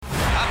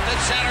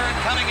center and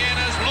coming in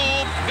is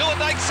Loom.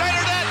 Newendike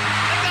centered it.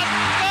 And that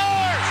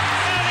scores!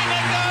 Matty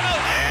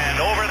McDonald!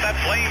 And over at that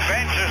Flame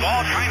bench, there's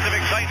all kinds of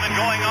excitement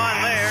going on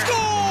there.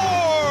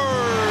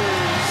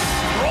 Scores!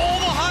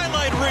 Roll the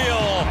highlight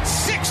reel.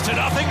 6-0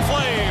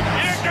 Flame.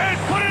 Here goes,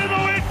 put it in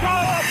the win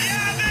column.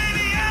 Yeah,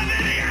 baby, yeah,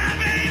 baby, yeah,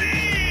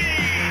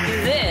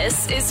 baby.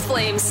 This is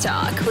Flames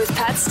Talk with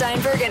Pat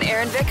Steinberg and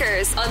Aaron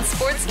Vickers on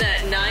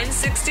Sportsnet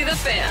 960 The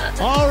Fan.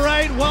 All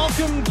right,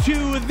 welcome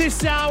to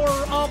this hour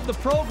of the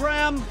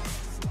program.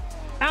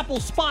 Apple,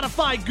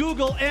 Spotify,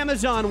 Google,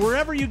 Amazon,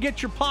 wherever you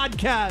get your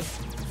podcasts.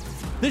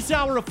 This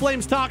hour of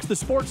Flames Talks, the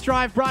Sports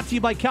Drive, brought to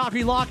you by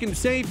Calgary Lock and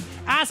Safe.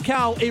 Ask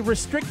how a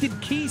restricted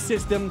key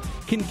system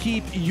can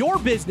keep your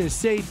business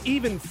safe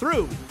even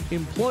through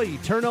employee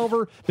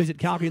turnover. Visit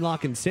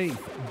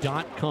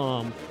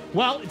CalgaryLockandSafe.com.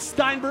 Well, it's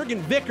Steinberg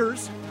and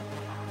Vickers.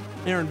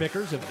 Aaron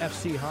Vickers of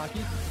FC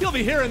Hockey. You'll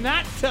be hearing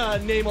that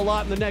name a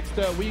lot in the next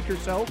week or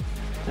so.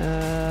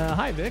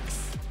 Hi,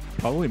 Vicks.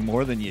 Probably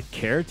more than you'd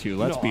care to,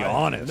 let's be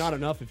honest. Not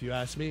enough, if you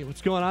ask me.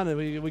 What's going on?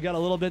 We got a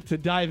little bit to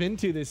dive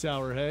into this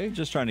hour, hey?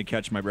 Just trying to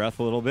catch my breath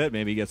a little bit,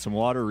 maybe get some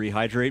water,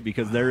 rehydrate,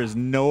 because there is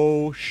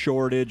no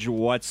shortage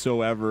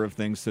whatsoever of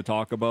things to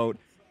talk about.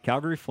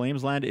 Calgary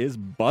Flamesland is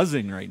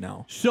buzzing right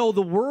now. So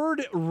the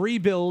word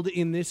rebuild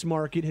in this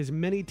market has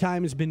many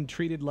times been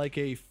treated like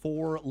a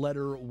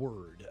 4-letter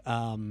word.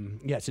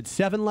 Yes, it's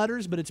 7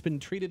 letters, but it's been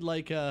treated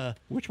like a...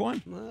 Which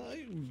one?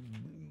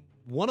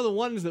 One of the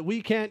ones that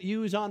we can't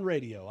use on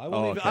radio.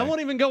 I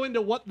won't even go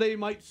into what they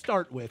might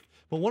start with,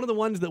 but one of the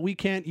ones that we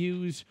can't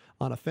use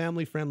on a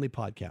family-friendly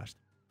podcast.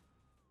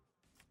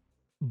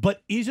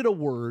 But is it a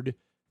word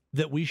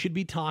that we should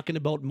be talking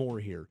about more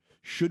here?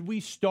 Should we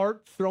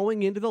start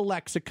throwing into the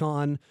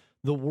lexicon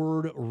the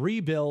word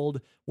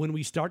rebuild when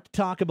we start to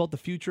talk about the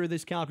future of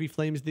this Calgary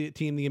Flames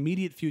team, the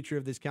immediate future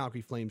of this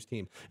Calgary Flames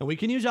team? And we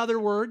can use other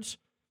words.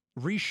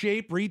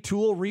 Reshape,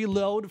 retool,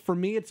 reload. For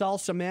me, it's all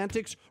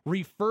semantics.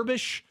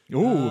 Refurbish.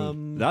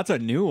 Ooh, that's a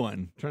new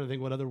one. Trying to think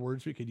what other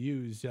words we could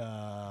use.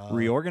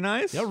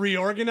 Reorganize? Yeah,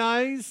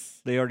 reorganize.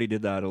 They already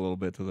did that a little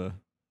bit to the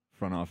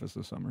front office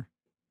this summer.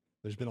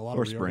 There's been a lot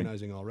Or of spring.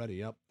 reorganizing already,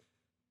 yep.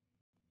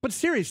 But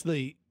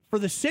seriously, for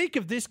the sake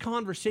of this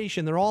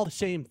conversation, they're all the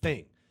same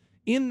thing.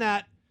 In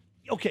that,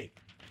 okay,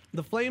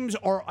 the Flames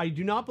are, I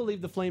do not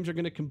believe the Flames are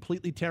going to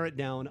completely tear it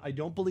down. I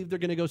don't believe they're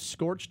going to go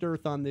scorched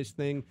earth on this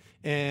thing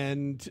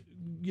and,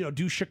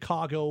 do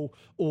Chicago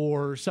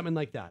or something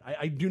like that.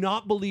 I do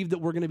not believe that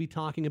we're going to be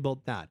talking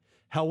about that.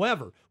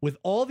 However, with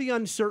all the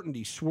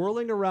uncertainty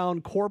swirling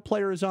around core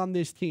players on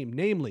this team,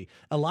 namely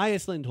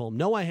Elias Lindholm,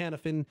 Noah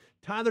Hannafin,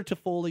 Tyler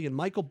Toffoli, and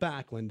Michael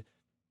Backlund,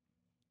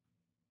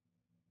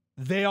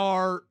 they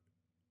are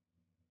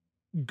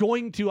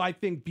going to, I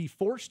think, be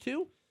forced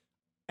to,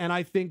 and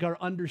I think are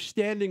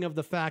understanding of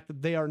the fact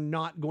that they are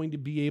not going to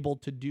be able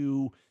to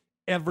do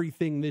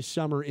everything this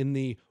summer in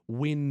the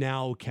win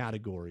now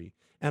category.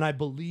 And I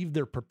believe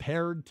they're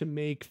prepared to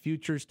make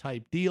futures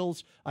type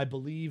deals. I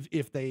believe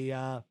if they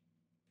are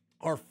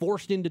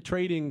forced into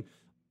trading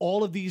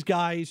all of these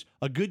guys,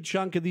 a good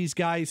chunk of these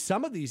guys,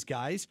 some of these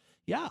guys,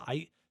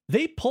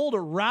 they pulled a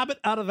rabbit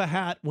out of a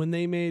hat when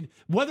they made,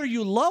 whether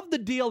you love the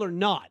deal or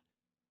not,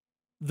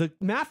 the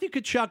Matthew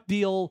Tkachuk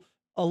deal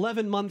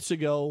 11 months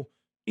ago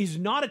is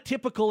not a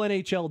typical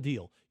NHL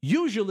deal.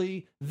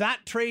 Usually that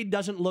trade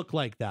doesn't look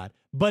like that,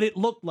 but it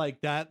looked like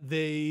that.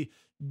 They,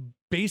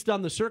 based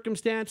on the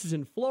circumstances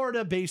in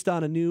Florida, based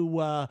on a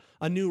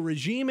new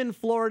regime in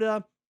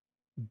Florida,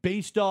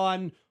 based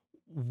on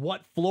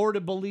what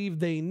Florida believed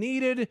they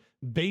needed,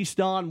 based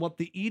on what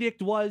the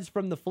edict was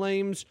from the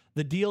Flames,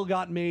 the deal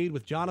got made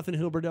with Jonathan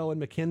Huberdeau and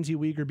Mackenzie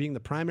Weegar being the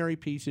primary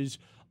pieces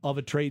of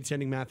a trade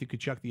sending Matthew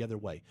Tkachuk the other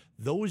way.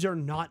 Those are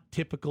not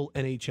typical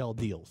NHL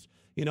deals.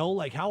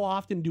 Like how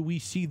often do we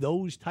see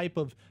those type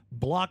of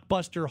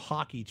blockbuster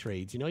hockey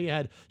trades? You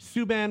had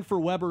Subban for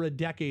Weber a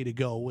decade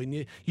ago, and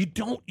you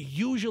don't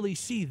usually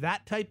see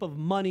that type of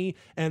money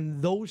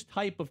and those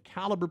type of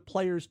caliber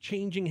players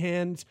changing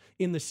hands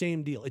in the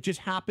same deal. It just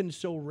happens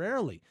so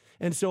rarely.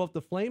 And so if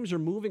the Flames are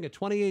moving a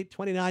 28,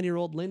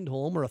 29-year-old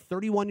Lindholm or a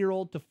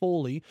 31-year-old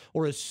Toffoli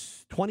or a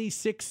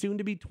 26,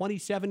 soon-to-be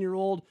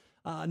 27-year-old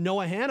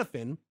Noah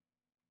Hannafin,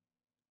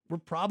 we're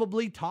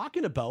probably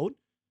talking about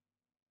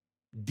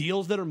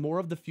deals that are more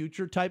of the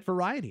future type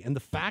variety. And the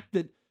fact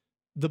that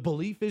the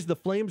belief is the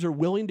Flames are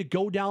willing to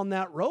go down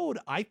that road,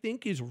 I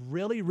think is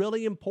really,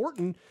 really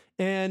important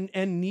and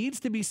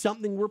needs to be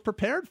something we're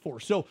prepared for.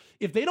 So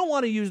if they don't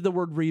want to use the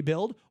word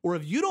rebuild, or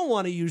if you don't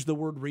want to use the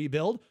word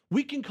rebuild,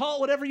 we can call it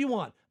whatever you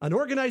want. An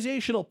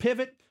organizational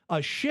pivot,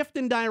 a shift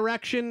in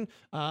direction,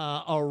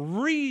 a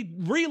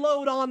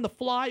reload on the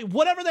fly,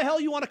 whatever the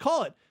hell you want to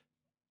call it.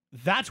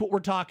 That's what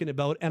we're talking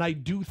about, and I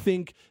do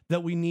think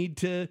that we need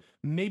to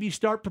maybe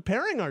start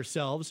preparing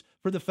ourselves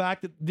for the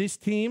fact that this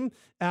team,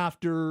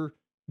 after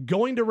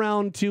going to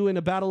round 2 in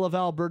a Battle of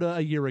Alberta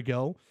a year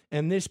ago,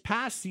 and this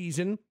past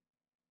season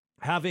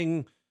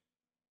having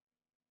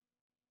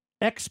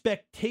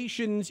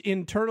expectations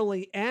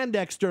internally and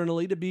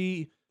externally to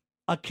be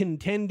a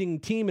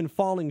contending team and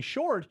falling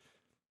short,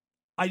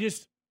 I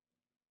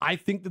I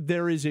think that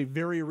there is a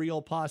very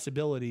real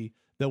possibility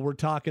that we're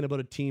talking about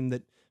a team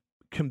that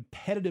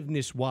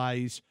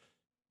competitiveness-wise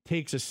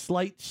takes a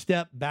slight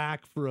step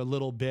back for a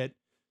little bit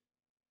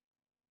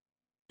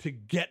to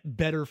get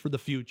better for the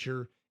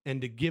future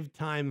and to give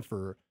time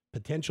for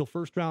potential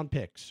first-round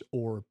picks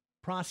or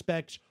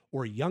prospects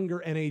or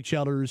younger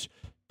NHLers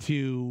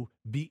to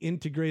be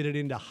integrated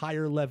into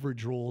higher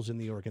leverage roles in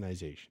the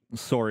organization.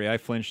 Sorry, I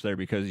flinched there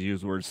because you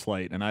used the word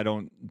slight, and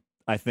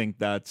I think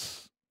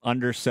that's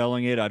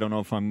underselling it. I don't know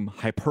if I'm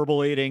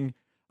hyperbolating.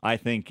 I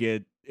think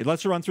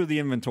let's run through the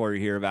inventory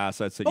here of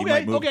assets that you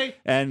might move. Okay.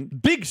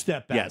 And big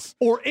step back. Yes.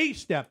 Or a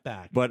step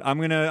back. But I'm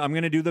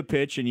gonna do the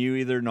pitch, and you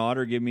either nod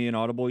or give me an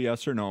audible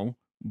yes or no.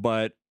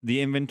 But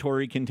the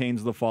inventory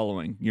contains the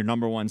following: your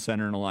number one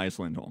center in Elias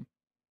Lindholm.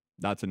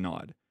 That's a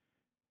nod.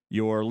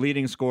 Your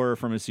leading scorer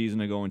from a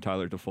season ago in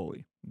Tyler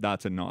Toffoli.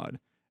 That's a nod.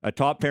 A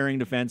top pairing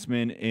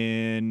defenseman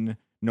in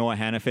Noah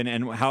Hanifin.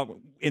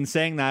 And in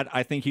saying that,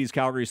 I think he's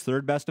Calgary's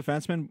third best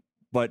defenseman,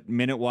 but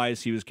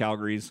minute-wise, he was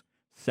Calgary's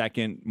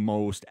second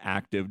most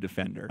active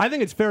defender. I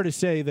think it's fair to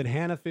say that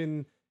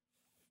Hanifin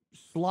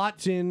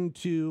slots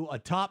into a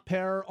top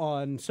pair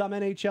on some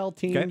NHL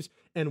teams,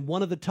 and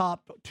one of the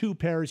top two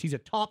pairs, he's a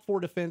top four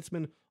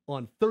defenseman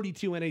on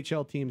 32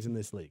 NHL teams in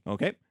this league.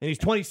 Okay. And he's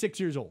 26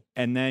 years old.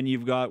 And then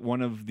you've got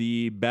one of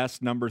the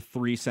best number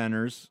 3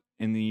 centers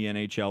in the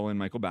NHL in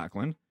Michael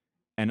Backlund.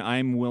 And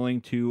I'm willing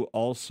to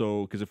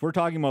also, because if we're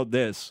talking about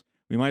this,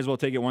 we might as well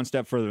take it one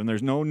step further. And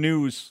there's no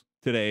news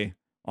today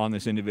on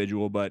this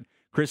individual, but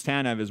Chris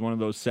Tanev is one of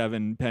those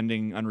 7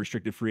 pending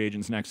unrestricted free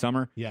agents next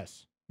summer.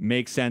 Yes.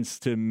 Makes sense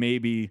to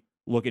maybe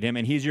look at him.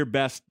 And he's your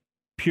best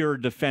pure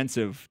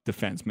defensive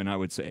defenseman, I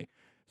would say.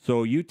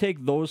 So you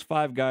take those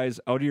 5 guys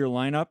out of your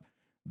lineup,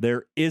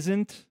 there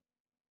isn't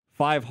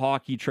 5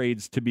 hockey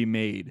trades to be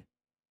made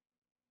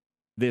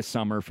this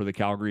summer for the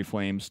Calgary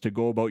Flames to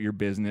go about your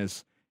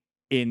business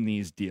in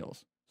these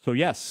deals. So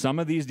yes, some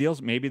of these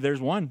deals, maybe there's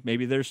 1,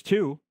 maybe there's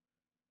 2.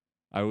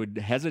 I would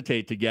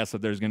hesitate to guess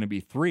that there's going to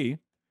be 3.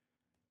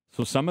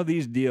 So some of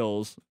these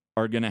deals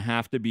are going to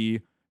have to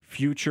be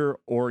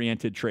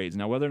future-oriented trades.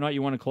 Now, whether or not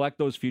you want to collect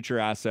those future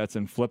assets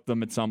and flip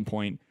them at some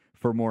point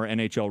for more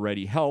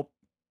NHL-ready help,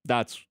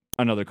 that's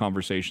another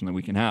conversation that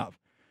we can have.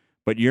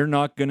 But you're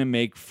not going to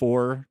make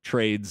 4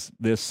 trades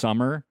this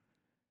summer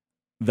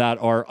that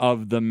are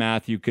of the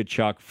Matthew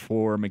Tkachuk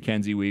for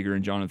Mackenzie Weegar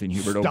and Jonathan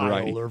Huberdeau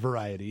variety. Or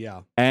variety,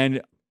 yeah.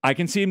 And I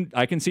can see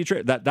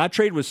that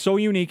trade was so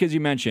unique, as you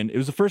mentioned. It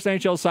was the first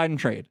NHL sign and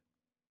trade.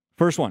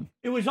 First one.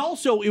 It was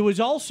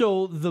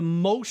also the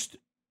most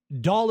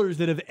dollars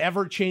that have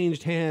ever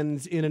changed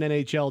hands in an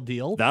NHL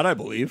deal. That I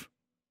believe.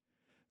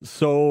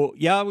 So,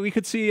 yeah, we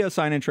could see a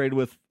sign and trade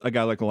with a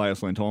guy like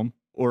Elias Lindholm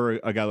or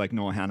a guy like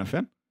Noah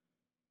Hanifin.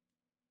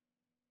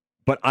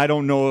 But I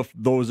don't know if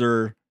those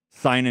are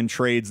sign and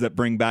trades that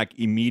bring back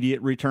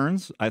immediate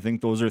returns. I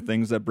think those are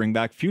things that bring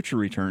back future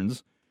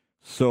returns.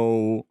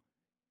 So,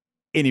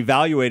 in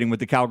evaluating what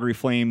the Calgary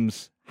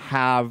Flames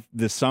have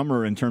this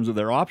summer in terms of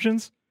their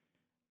options,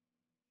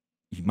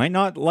 you might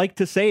not like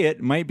to say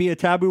it might be a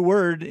taboo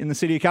word in the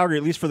city of Calgary,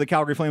 at least for the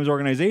Calgary Flames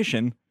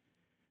organization.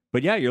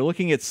 But yeah, you're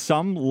looking at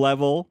some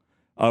level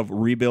of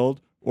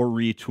rebuild or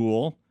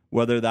retool,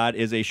 whether that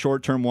is a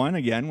short-term one,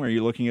 again, where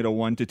you're looking at a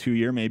 1 to 2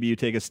 year, maybe you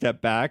take a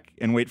step back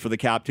and wait for the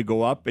cap to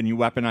go up and you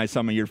weaponize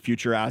some of your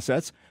future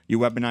assets, you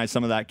weaponize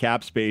some of that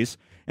cap space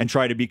and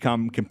try to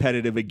become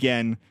competitive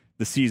again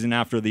the season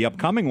after the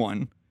upcoming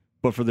one.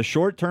 But for the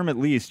short term, at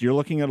least, you're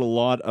looking at a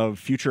lot of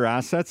future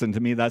assets, and to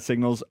me, that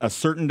signals a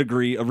certain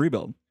degree of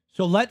rebuild.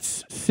 So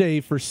let's just say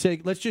for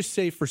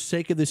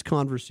sake of this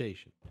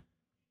conversation,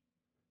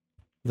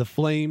 the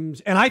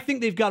Flames, and I think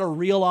they've got a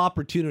real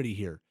opportunity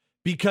here,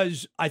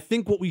 because I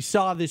think what we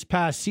saw this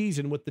past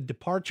season with the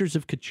departures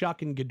of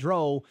Tkachuk and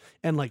Gaudreau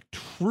and like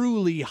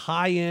truly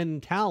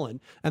high-end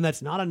talent, and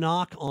that's not a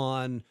knock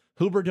on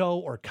Huberdeau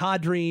or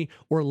Kadri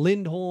or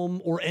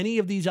Lindholm or any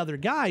of these other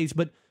guys,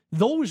 but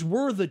those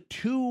were the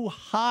 2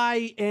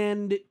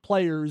 high-end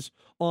players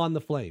on the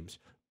Flames.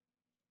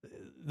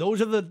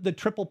 Those are the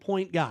triple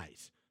point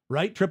guys,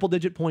 right?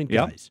 Triple-digit point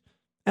guys.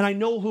 And I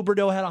know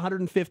Huberdeau had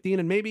 115,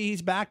 and maybe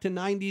he's back to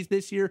 90s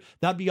this year.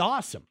 That'd be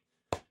awesome.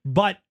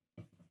 But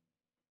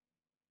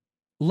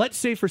let's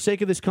say, for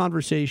sake of this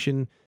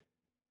conversation,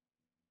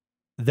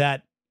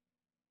 that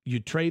you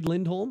trade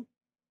Lindholm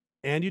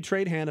and you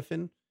trade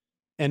Hanifin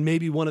and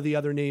maybe one of the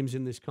other names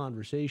in this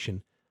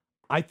conversation.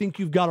 I think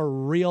you've got a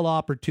real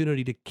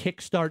opportunity to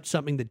kickstart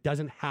something that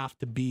doesn't have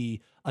to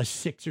be a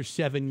 6 or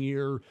 7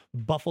 year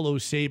Buffalo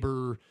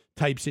Sabre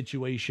type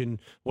situation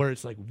where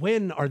it's like,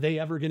 when are they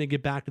ever going to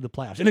get back to the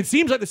playoffs? And it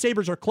seems like the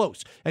Sabres are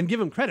close, and give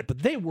them credit, but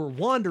they were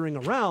wandering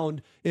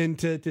around, and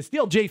to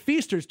steal Jay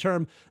Feaster's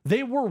term,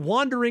 they were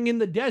wandering in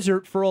the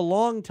desert for a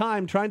long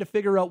time trying to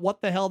figure out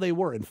what the hell they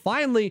were. And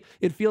finally,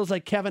 it feels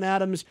like Kevin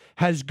Adams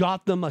has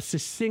got them a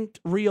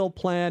succinct, real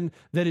plan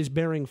that is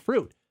bearing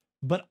fruit.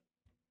 But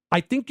I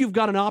think you've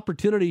got an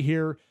opportunity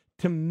here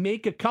to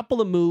make a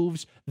couple of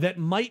moves that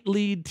might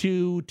lead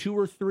to 2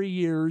 or 3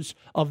 years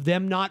of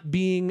them not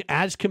being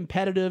as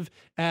competitive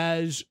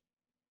as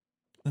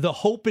the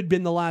hope had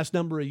been the last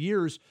number of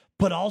years,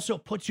 but also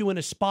puts you in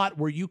a spot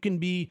where you can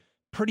be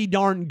pretty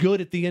darn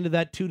good at the end of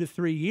that 2 to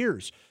 3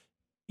 years.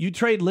 You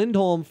trade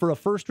Lindholm for a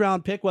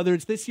first-round pick, whether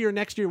it's this year,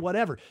 next year,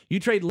 whatever. You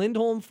trade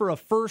Lindholm for a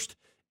first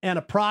and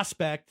a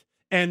prospect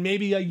and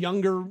maybe a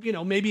younger,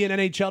 maybe an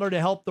NHLer to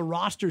help the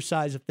roster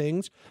size of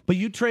things. But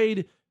you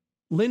trade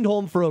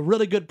Lindholm for a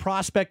really good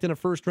prospect and a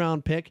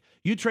first-round pick.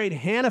 You trade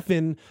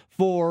Hanifin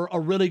for a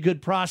really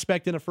good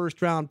prospect and a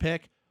first-round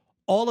pick.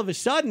 All of a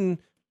sudden,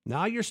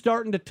 now you're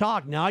starting to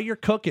talk. Now you're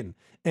cooking.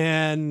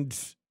 And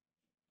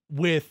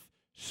with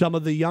some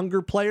of the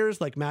younger players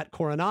like Matt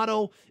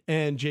Coronado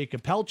and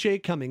Jacob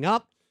Pelche coming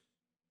up,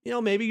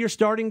 maybe you're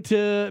starting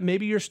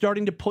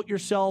to put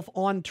yourself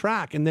on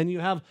track. And then you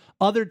have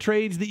other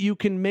trades that you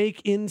can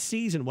make in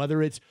season,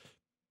 whether it's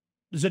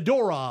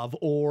Zadorov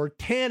or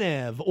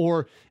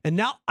Tanev and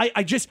now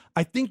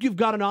I think you've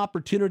got an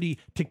opportunity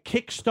to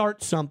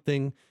kickstart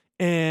something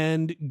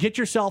and get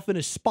yourself in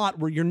a spot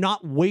where you're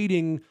not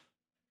waiting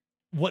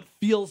what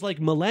feels like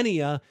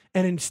millennia,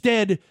 and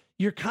instead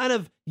you're kind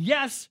of,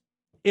 yes,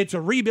 it's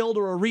a rebuild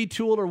or a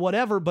retool or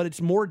whatever, but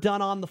it's more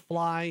done on the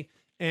fly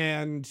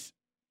and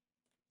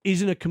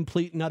isn't a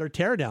complete and utter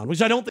teardown,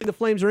 which I don't think the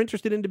Flames are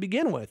interested in to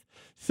begin with.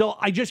 So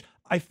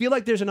I feel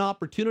like there's an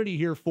opportunity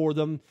here for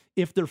them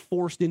if they're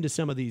forced into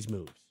some of these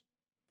moves.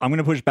 I'm going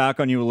to push back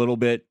on you a little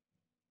bit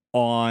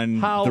on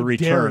the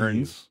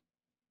returns,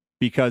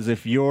 because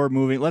if you're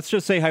moving, let's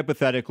just say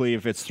hypothetically,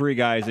 if it's 3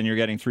 guys and you're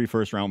getting 3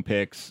 first-round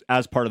picks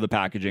as part of the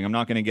packaging, I'm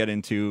not going to get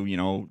into,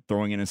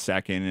 throwing in a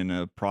second and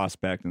a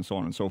prospect and so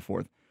on and so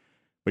forth.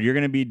 But you're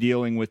going to be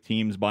dealing with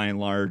teams by and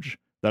large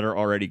that are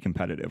already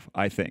competitive,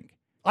 I think.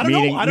 I don't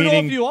know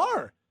if you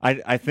are.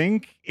 I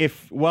think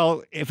if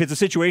it's a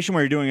situation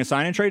where you're doing a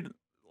sign and trade,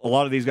 a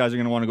lot of these guys are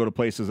going to want to go to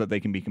places that they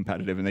can be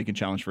competitive and they can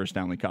challenge for a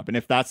Stanley Cup. And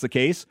if that's the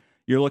case,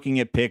 you're looking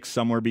at picks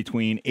somewhere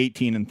between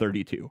 18 and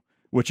 32,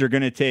 which are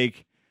going to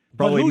take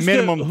probably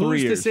minimum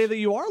 3 years. Who's to say that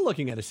you are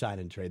looking at a sign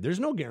and trade? There's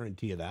no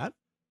guarantee of that.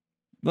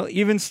 Well,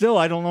 even still,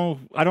 I don't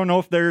know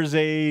if there's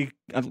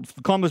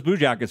Columbus Blue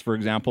Jackets, for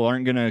example,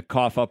 aren't going to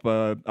cough up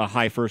a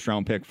high first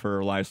round pick for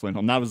Elias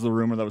Lindholm. That was the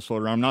rumor that was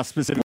floated around. I'm not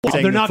specifically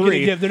saying they're not going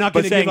to give. They're not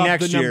going to give up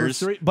next the number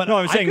 3. But no,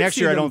 I'm saying next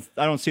year. I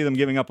don't see them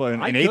giving up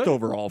an 8th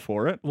overall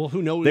for it. Well,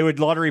 who knows? They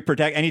would lottery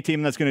protect any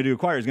team that's going to do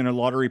acquire is going to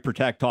lottery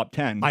protect top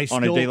 10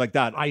 on a day like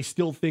that. I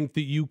still think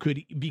that you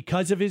could,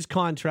 because of his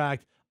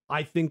contract,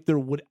 I think there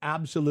would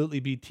absolutely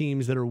be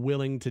teams that are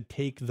willing to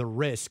take the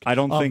risk. I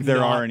don't think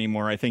there are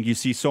anymore. I think you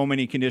see so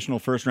many conditional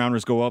first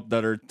rounders go up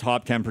that are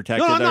top 10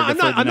 protected. No,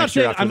 I'm not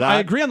saying. I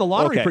agree on the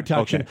lottery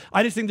protection. Okay.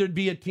 I just think there'd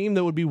be a team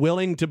that would be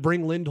willing to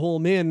bring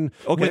Lindholm in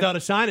without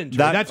a sign-in trade.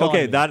 That's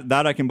okay. All I mean.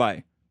 That I can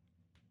buy.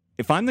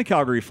 If I'm the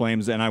Calgary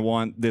Flames and I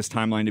want this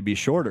timeline to be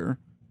shorter,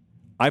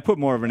 I put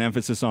more of an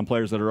emphasis on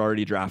players that are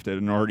already drafted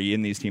and already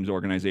in these teams'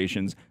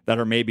 organizations that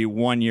are maybe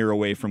 1 year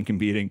away from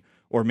competing.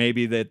 Or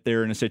maybe that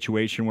they're in a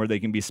situation where they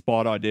can be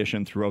spot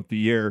auditioned throughout the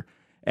year,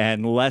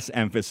 and less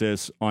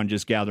emphasis on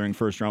just gathering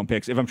first-round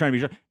picks. If I'm trying to be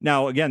sure.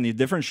 Now, again, the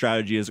different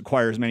strategy is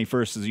acquire as many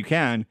firsts as you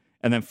can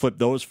and then flip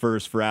those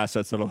firsts for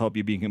assets that'll help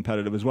you be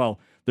competitive as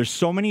well. There's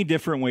so many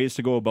different ways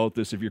to go about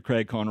this if you're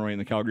Craig Conroy and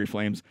the Calgary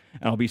Flames,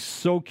 and I'll be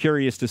so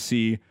curious to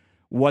see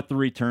what the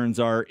returns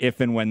are if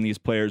and when these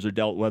players are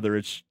dealt, whether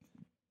it's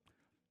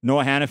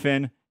Noah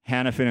Hanifin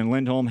and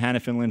Lindholm,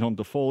 Hanifin, Lindholm,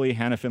 Toffoli,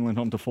 Hanifin,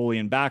 Lindholm, Toffoli,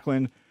 and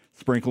Backlund.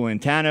 Sprinkle in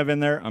Tanev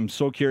in there. I'm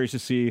so curious to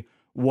see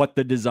what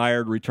the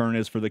desired return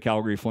is for the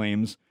Calgary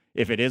Flames.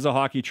 If it is a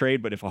hockey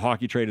trade, but if a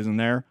hockey trade isn't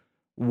there,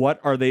 what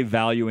are they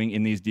valuing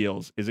in these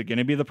deals? Is it going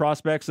to be the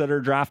prospects that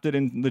are drafted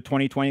in the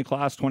 2020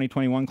 class,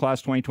 2021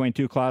 class,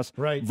 2022 class,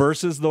 right,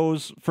 versus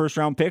those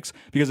first-round picks?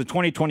 Because a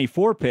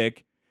 2024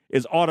 pick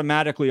is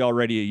automatically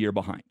already a year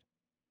behind.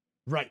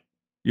 Right.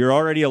 You're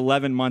already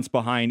 11 months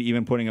behind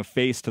even putting a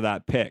face to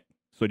that pick.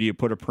 So do you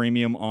put a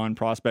premium on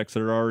prospects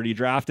that are already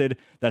drafted,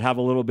 that have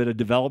a little bit of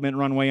development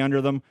runway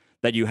under them,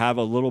 that you have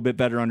a little bit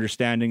better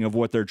understanding of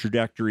what their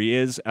trajectory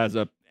is as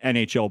a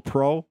NHL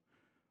pro?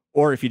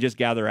 Or if you just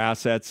gather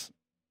assets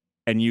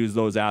and use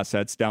those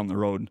assets down the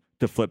road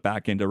to flip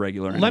back into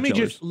regular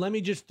NHLers? Let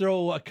me just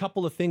throw a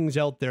couple of things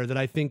out there that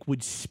I think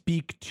would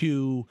speak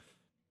to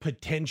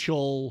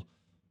potential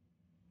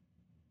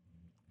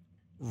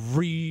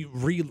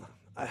I'm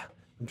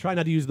trying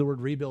not to use the word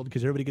rebuild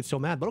because everybody gets so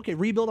mad, but okay,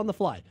 rebuild on the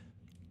fly.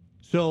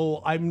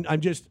 So I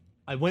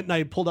went and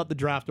I pulled up the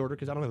draft order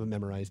because I don't have it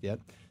memorized yet.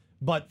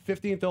 But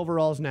 15th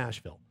overall is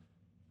Nashville,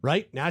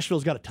 right?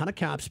 Nashville's got a ton of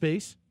cap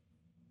space,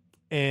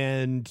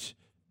 and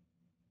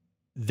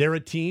they're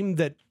a team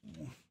that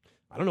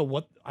I don't know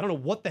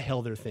what the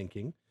hell they're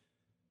thinking.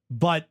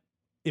 But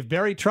if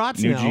Barry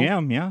Trotz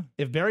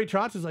if Barry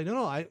Trotz is like,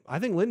 no, I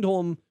think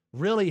Lindholm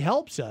really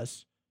helps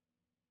us.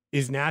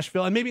 Is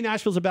Nashville, and maybe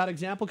Nashville's a bad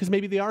example because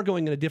maybe they are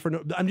going in a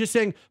different, I'm just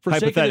saying for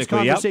sake of this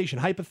conversation,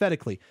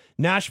 hypothetically,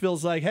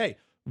 Nashville's like, hey,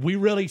 we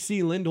really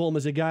see Lindholm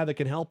as a guy that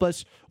can help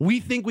us. We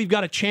think we've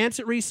got a chance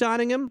at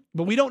re-signing him,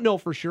 but we don't know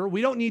for sure.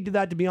 We don't need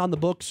that to be on the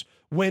books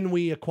when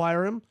we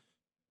acquire him.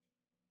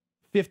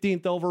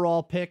 15th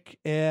overall pick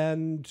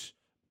and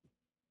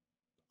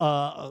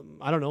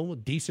I don't know, a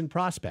decent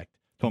prospect.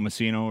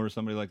 Tomasino or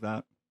somebody like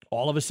that.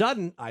 All of a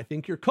sudden, I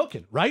think you're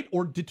cooking, right?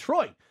 Or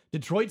Detroit.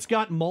 Detroit's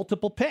got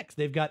multiple picks.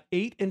 They've got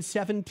 8 and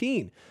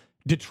 17.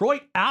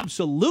 Detroit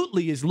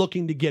absolutely is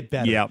looking to get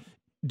better. Yeah.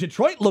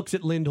 Detroit looks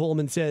at Lindholm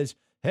and says,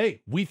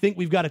 hey, we think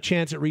we've got a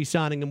chance at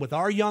re-signing him with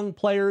our young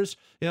players.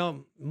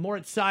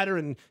 Moritz Seider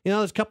and,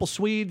 there's a couple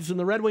Swedes, and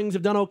the Red Wings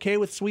have done okay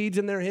with Swedes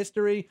in their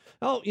history.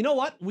 Oh, you know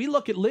what? We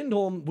look at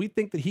Lindholm. We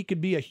think that he could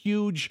be a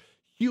huge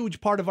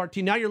part of our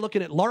team. Now you're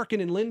looking at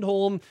Larkin and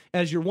Lindholm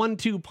as your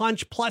 1-2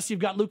 punch. Plus you've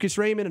got Lucas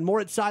Raymond and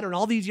Moritz Seider and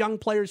all these young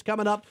players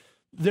coming up.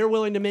 They're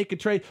willing to make a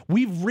trade.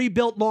 We've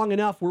rebuilt long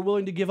enough. We're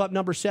willing to give up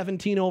number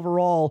 17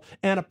 overall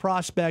and a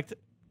prospect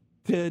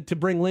to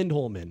bring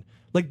Lindholm in.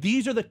 Like,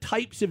 these are the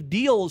types of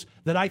deals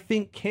that I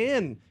think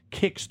can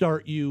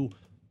kickstart you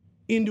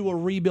into a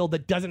rebuild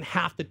that doesn't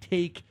have to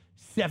take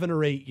 7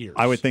 or 8 years.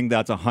 I would think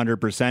that's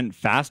 100%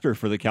 faster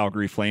for the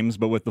Calgary Flames,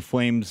 but with the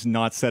Flames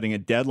not setting a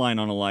deadline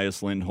on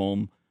Elias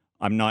Lindholm,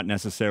 I'm not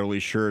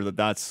necessarily sure that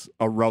that's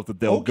a route that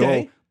they'll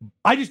go.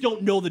 I just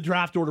don't know the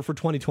draft order for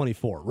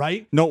 2024,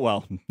 right? No,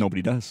 well,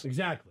 nobody does.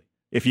 Exactly.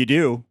 If you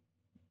do,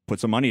 put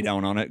some money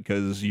down on it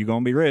because you're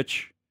going to be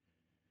rich.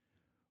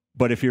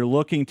 But if you're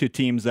looking to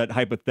teams that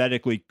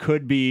hypothetically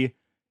could be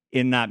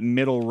in that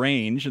middle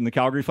range, and the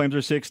Calgary Flames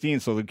are 16,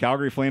 so the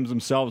Calgary Flames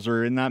themselves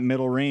are in that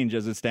middle range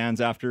as it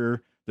stands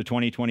after the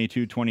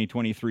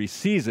 2022-2023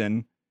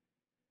 season,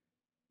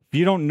 if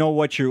you don't know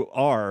what you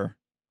are,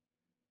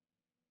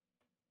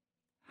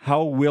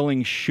 how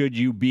willing should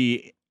you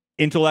be?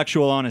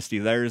 Intellectual honesty,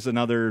 there's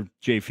another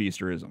Jay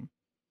Feasterism.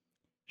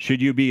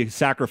 Should you be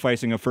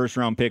sacrificing a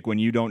first-round pick when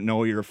you don't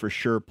know you're a for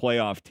sure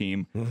playoff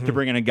team to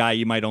bring in a guy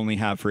you might only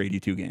have for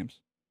 82 games?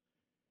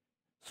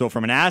 So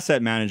from an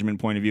asset management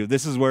point of view,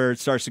 this is where it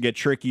starts to get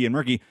tricky and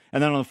murky.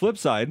 And then on the flip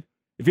side,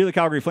 if you're the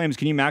Calgary Flames,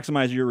 can you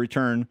maximize your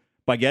return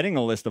by getting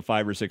a list of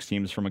 5 or 6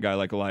 teams from a guy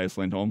like Elias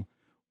Lindholm,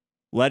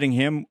 letting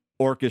him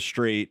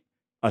orchestrate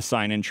a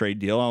sign-and-trade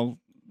deal? I'll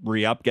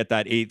re-up, get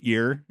that 8th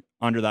year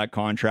under that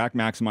contract,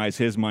 maximize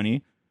his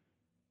money.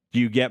 Do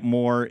you get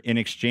more in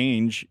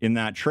exchange in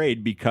that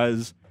trade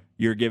because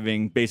you're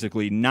giving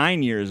basically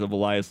 9 years of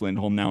Elias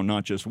Lindholm now,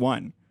 not just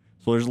 1?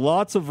 So there's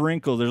lots of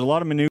wrinkles. There's a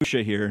lot of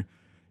minutia here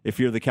if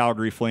you're the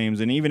Calgary Flames,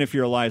 and even if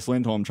you're Elias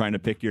Lindholm trying to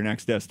pick your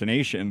next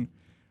destination,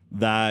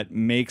 that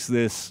makes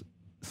this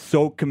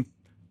so...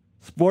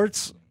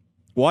 Sports,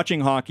 watching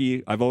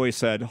hockey, I've always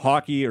said,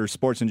 hockey or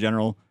sports in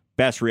general,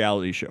 best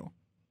reality show.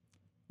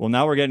 Well,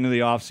 now we're getting to the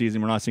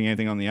offseason. We're not seeing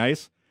anything on the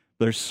ice.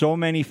 There's so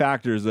many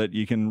factors that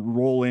you can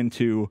roll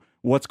into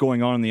what's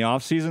going on in the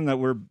offseason that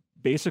we're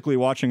basically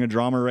watching a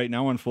drama right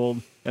now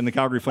unfold, and the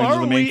Calgary Flames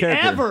are the main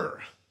character.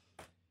 Ever?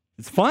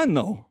 It's fun,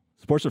 though.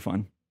 Sports are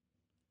fun.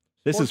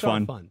 This is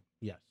fun.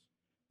 Yes.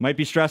 Might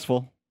be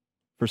stressful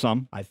for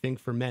some. I think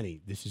for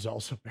many, this is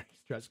also very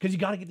stressful because you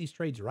got to get these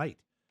trades right?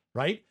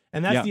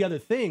 And that's the other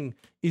thing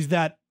is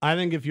that I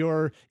think if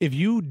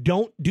you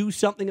don't do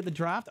something at the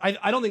draft,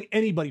 I don't think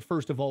anybody,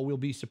 first of all, will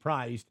be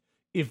surprised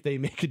if they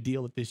make a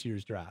deal at this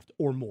year's draft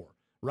or more,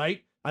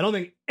 right? I don't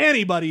think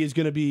anybody is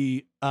going to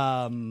be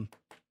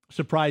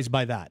surprised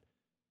by that.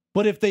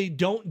 But if they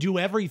don't do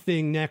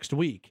everything next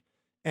week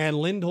and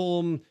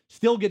Lindholm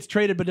still gets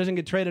traded but doesn't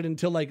get traded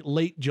until like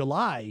late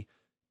July,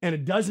 and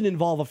it doesn't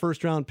involve a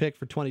first-round pick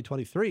for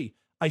 2023,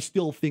 I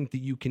still think that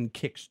you can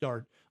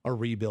kickstart a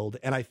rebuild.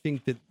 And I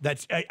think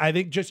I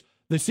think just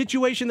the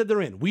situation that they're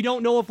in. We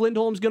don't know if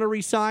Lindholm's going to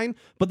re-sign,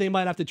 but they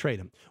might have to trade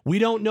him. We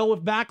don't know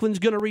if Backlund's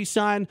going to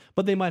re-sign,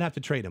 but they might have to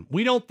trade him.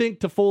 We don't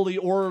think Toffoli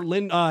or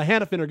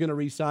Hanifin are going to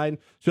re-sign,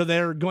 so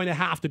they're going to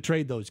have to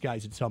trade those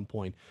guys at some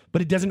point.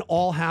 But it doesn't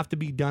all have to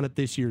be done at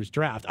this year's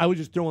draft. I was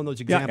just throwing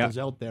those examples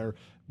out there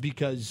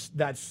because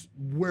that's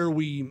where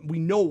we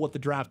know what the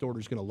draft order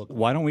is going to look like.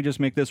 Why don't we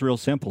just make this real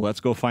simple? Let's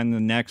go find the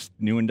next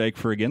Nieuwendyk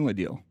for Iginla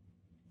deal.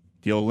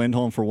 Deal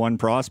Lindholm for 1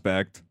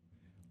 prospect.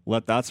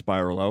 Let that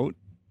spiral out.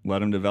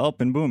 Let him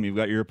develop, and boom, you've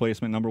got your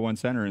replacement number 1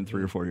 center in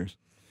 3 or 4 years.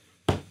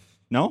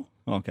 No?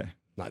 Okay.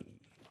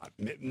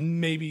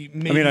 Maybe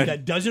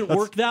that doesn't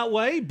work that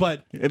way,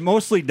 but... It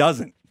mostly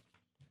doesn't.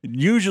 It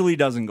usually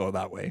doesn't go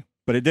that way,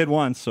 but it did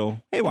once, so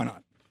hey, why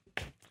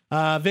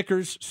not?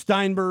 Vickers,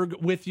 Steinberg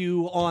with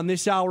you on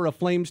this hour of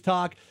Flames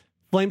Talk.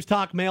 Flames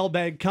Talk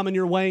mailbag coming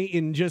your way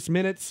in just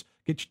minutes.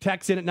 Get your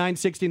text in at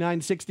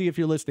 960-960 if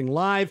you're listening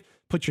live.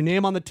 Put your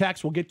name on the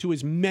text. We'll get to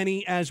as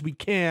many as we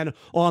can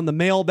on the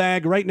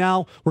mailbag. Right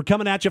now, we're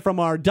coming at you from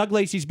our Doug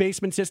Lacey's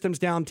Basement Systems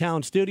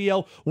downtown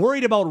studio.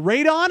 Worried about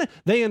radon?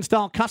 They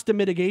install custom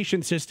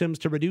mitigation systems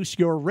to reduce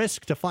your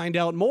risk. To find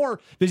out more,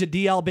 visit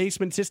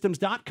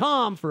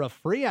dlbasementsystems.com for a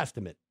free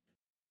estimate.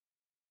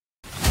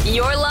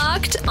 You're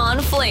locked on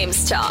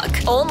Flames Talk,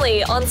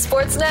 only on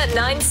Sportsnet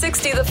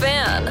 960 The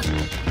Fan.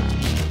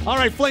 All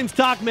right, Flames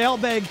Talk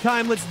mailbag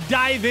time. Let's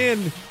dive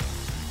in.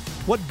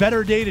 What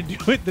better day to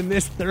do it than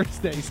this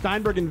Thursday?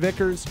 Steinberg and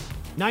Vickers,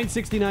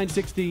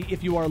 960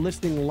 if you are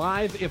listening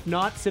live. If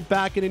not, sit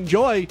back and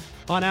enjoy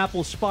on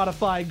Apple,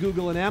 Spotify,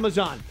 Google, and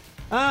Amazon.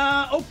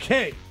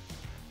 Okay.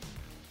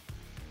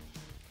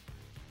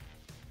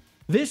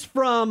 This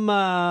from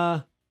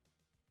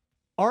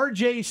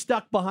RJ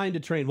stuck behind a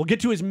train. We'll get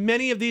to as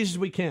many of these as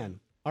we can.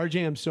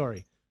 RJ, I'm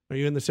sorry. Are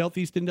you in the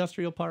Southeast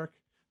Industrial Park?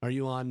 Are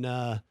you on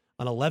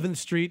 11th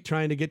Street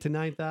trying to get to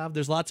 9th Ave?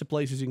 There's lots of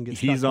places you can get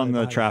stuck. He's on the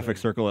behind traffic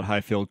circle at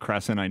Highfield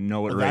Crescent. I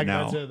know it right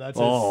now. That's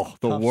the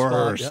tough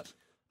worst. spot. Yep.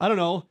 I don't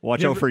know.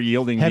 Watch out for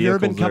yielding Have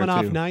vehicles. you ever been coming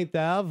off too. 9th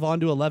Ave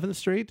onto 11th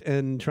Street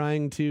and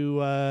trying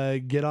to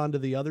get onto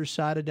the other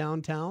side of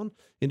downtown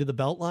into the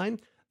Beltline?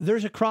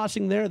 There's a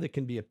crossing there that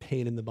can be a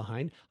pain in the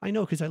behind. I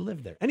know because I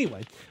live there.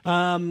 Anyway,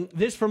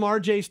 this from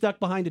RJ stuck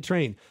behind a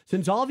train.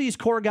 Since all these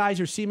core guys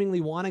are seemingly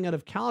wanting out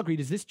of Calgary,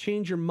 does this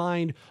change your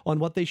mind on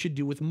what they should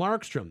do with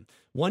Markstrom?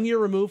 1 year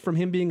removed from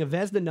him being a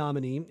Vezina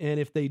nominee,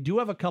 and if they do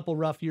have a couple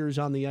rough years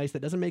on the ice,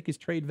 that doesn't make his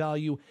trade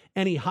value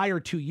any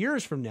higher 2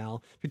 years from now.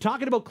 If you're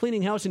talking about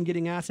cleaning house and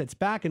getting assets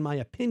back, in my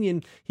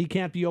opinion, he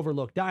can't be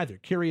overlooked either.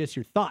 Curious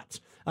your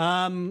thoughts.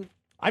 I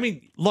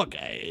mean, look,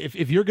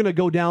 if you're going to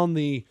go down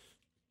the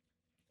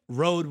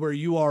road where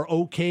you are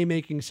okay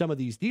making some of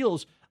these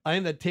deals, I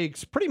think that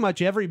takes pretty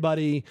much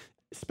everybody,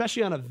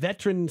 especially on a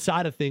veteran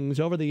side of things,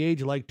 over the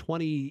age of like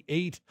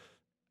 28.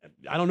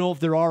 I don't know if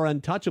there are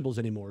untouchables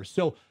anymore.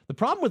 So the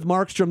problem with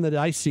Markstrom that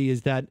I see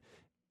is that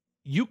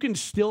you can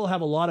still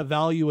have a lot of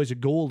value as a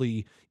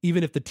goalie,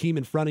 even if the team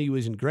in front of you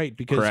isn't great,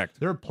 because Correct.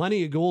 There are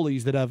plenty of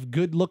goalies that have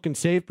good look and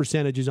save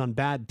percentages on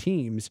bad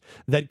teams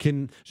that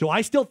can. So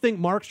I still think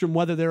Markstrom,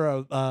 whether they're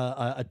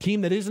a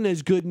team that isn't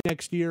as good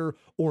next year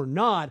or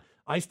not,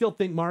 I still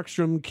think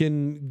Markstrom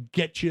can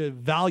get you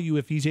value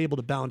if he's able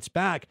to bounce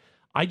back.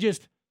 I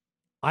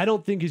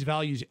don't think his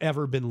value's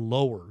ever been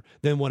lower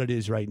than what it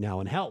is right now.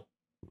 And hell,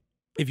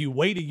 if you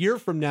wait a year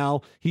from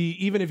now,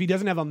 even if he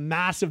doesn't have a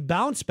massive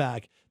bounce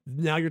back,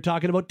 now you're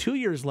talking about 2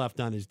 years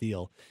left on his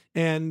deal.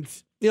 And,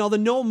 the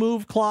no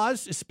move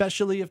clause,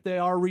 especially if they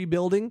are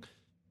rebuilding,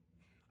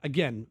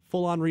 again,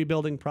 full on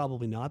rebuilding,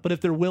 probably not. But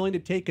if they're willing to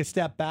take a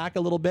step back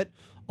a little bit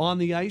on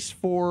the ice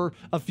for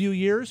a few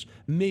years,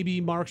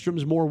 maybe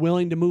Markstrom's more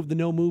willing to move the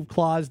no move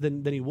clause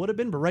than he would have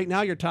been. But right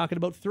now you're talking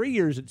about 3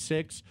 years at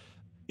 6.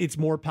 It's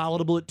more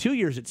palatable at 2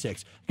 years at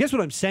 6. I guess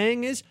what I'm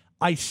saying is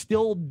I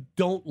still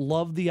don't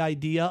love the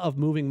idea of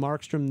moving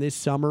Markstrom this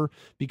summer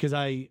because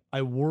I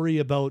worry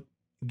about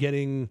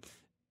getting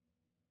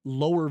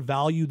lower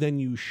value than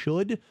you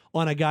should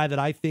on a guy that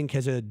I think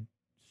has a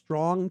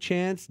strong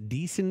chance,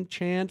 decent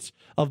chance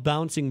of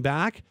bouncing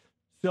back.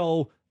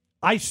 So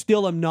I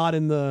still am not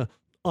in the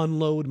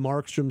unload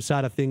Markstrom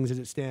side of things as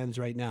it stands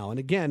right now. And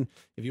again,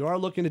 if you are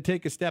looking to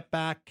take a step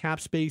back, cap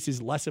space is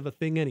less of a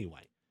thing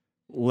anyway.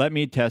 Let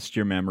me test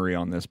your memory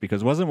on this,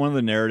 because wasn't one of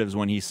the narratives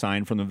when he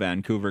signed from the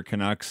Vancouver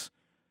Canucks,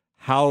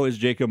 how is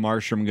Jacob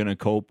Markstrom going to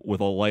cope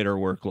with a lighter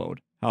workload?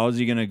 How is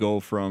he going to go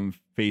from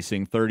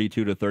facing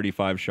 32 to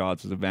 35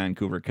 shots as a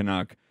Vancouver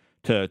Canuck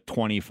to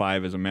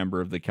 25 as a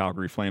member of the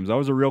Calgary Flames? That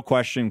was a real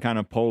question kind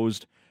of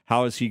posed.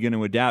 How is he going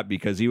to adapt?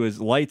 Because he was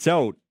lights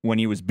out when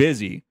he was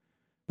busy,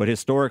 but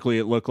historically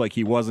it looked like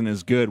he wasn't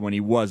as good when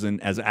he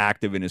wasn't as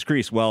active in his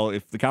crease. Well,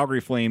 if the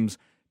Calgary Flames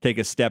take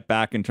a step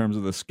back in terms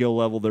of the skill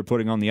level they're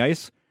putting on the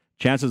ice,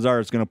 chances are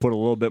it's going to put a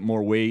little bit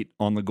more weight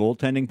on the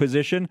goaltending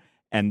position,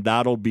 and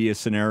that'll be a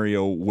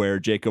scenario where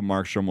Jacob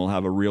Markstrom will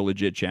have a real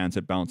legit chance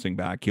at bouncing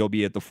back. He'll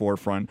be at the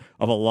forefront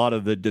of a lot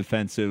of the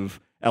defensive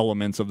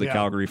elements of the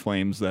Calgary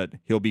Flames, that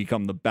he'll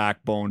become the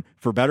backbone.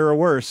 For better or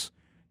worse,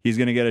 he's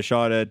going to get a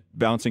shot at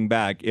bouncing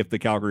back if the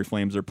Calgary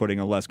Flames are putting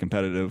a less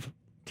competitive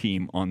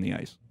team on the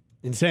ice.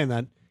 In saying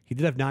that, he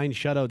did have 9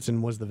 shutouts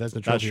and was the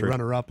Vezina Trophy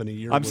runner-up in a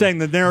year. I'm saying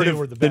the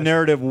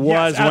narrative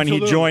was when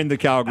he joined the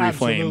Calgary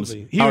Flames.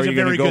 He was a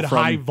very good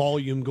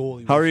high-volume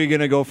goalie. How are you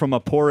going to go from a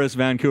porous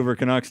Vancouver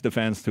Canucks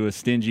defense to a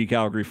stingy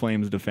Calgary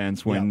Flames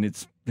defense when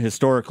it's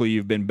historically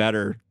you've been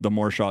better the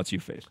more shots you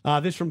face?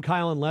 This from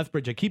Kyle in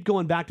Lethbridge. I keep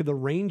going back to the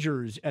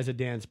Rangers as a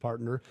dance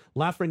partner.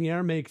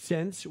 Lafreniere makes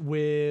sense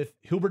with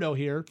Huberdeau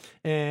here,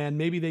 and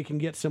maybe they can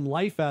get some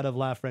life out of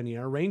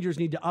Lafreniere. Rangers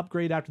need to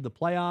upgrade after the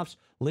playoffs.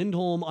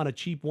 Lindholm on a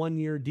cheap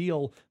 1-year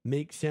deal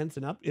makes sense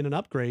in an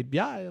upgrade.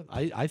 Yeah,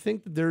 I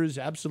think that there's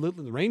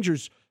absolutely the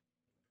Rangers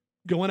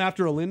going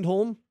after a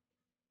Lindholm,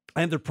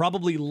 and they're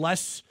probably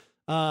less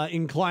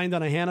inclined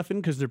on a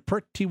Hanifin because they're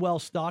pretty well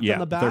stocked on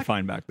the back. They're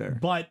fine back there.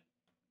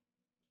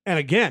 And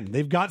again,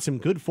 they've got some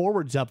good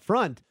forwards up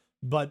front,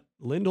 but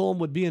Lindholm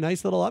would be a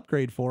nice little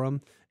upgrade for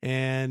them.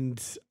 And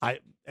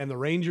the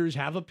Rangers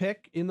have a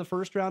pick in the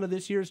first round of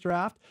this year's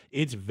draft.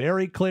 It's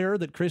very clear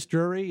that Chris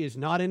Drury is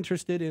not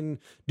interested in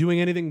doing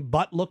anything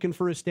but looking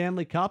for a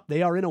Stanley Cup.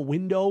 They are in a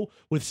window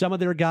with some of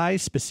their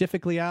guys,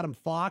 specifically Adam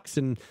Fox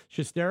and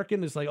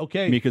Shesterkin. It's like,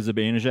 okay. Mika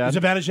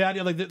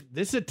Zibanejad. Like,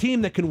 this is a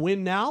team that can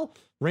win now.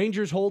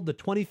 Rangers hold the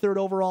 23rd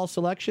overall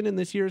selection in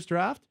this year's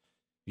draft.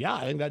 Yeah,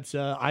 I think that's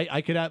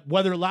I could have,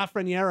 whether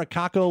Lafreniere or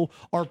Kakko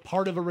are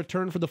part of a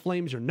return for the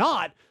Flames or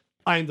not,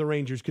 I think the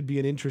Rangers could be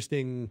an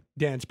interesting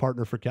dance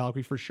partner for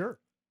Calgary for sure.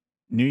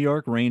 New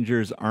York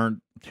Rangers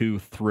aren't too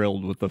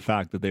thrilled with the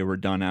fact that they were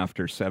done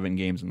after 7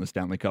 games in the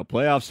Stanley Cup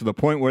playoffs, to the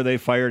point where they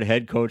fired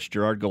head coach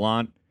Gerard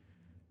Gallant.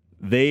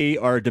 They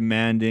are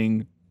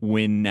demanding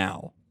win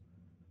now.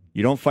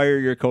 You don't fire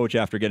your coach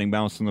after getting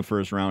bounced in the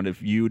first round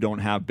if you don't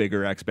have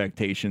bigger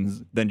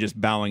expectations than just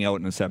bowing out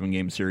in a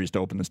 7-game series to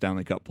open the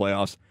Stanley Cup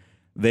playoffs.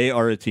 They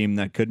are a team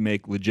that could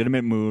make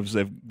legitimate moves.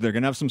 They're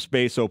going to have some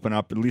space open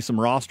up, at least some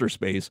roster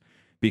space,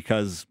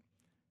 because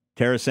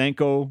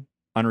Tarasenko,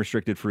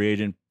 unrestricted free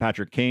agent.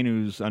 Patrick Kane,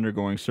 who's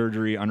undergoing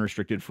surgery,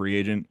 unrestricted free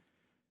agent.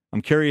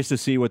 I'm curious to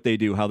see what they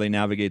do, how they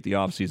navigate the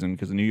offseason,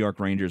 because the New York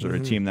Rangers are a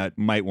team that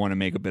might want to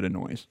make a bit of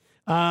noise.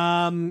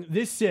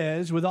 This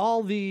says, with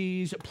all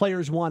these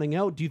players wanting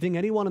out, do you think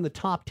anyone in the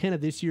top 10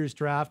 of this year's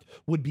draft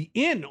would be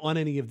in on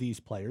any of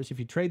these players if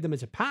you trade them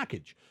as a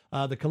package?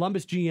 The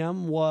Columbus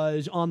GM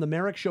was on the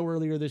Merrick Show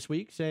earlier this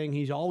week saying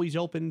he's always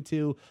open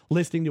to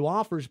listening to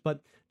offers,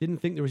 but didn't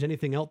think there was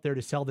anything out there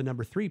to sell the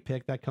number 3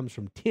 pick. That comes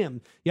from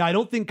Tim. Yeah, I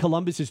don't think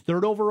Columbus's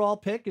 3rd overall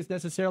pick is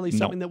necessarily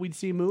something that we'd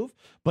see move,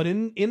 but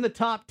in the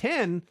top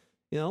 10,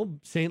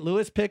 St.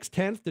 Louis picks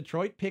 10th,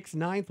 Detroit picks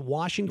 9th,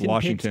 Washington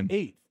picks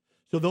 8th.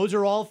 So those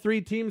are all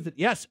 3 teams that,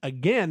 yes,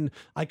 again,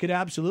 I could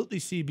absolutely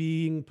see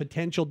being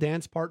potential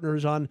dance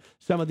partners on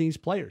some of these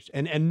players.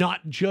 And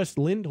not just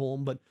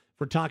Lindholm, but if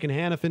we're talking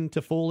Hanifin,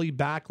 Toffoli,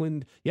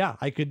 Backlund, yeah,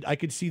 I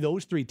could see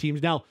those 3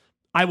 teams. Now,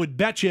 I would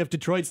bet you if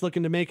Detroit's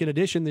looking to make an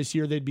addition this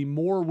year, they'd be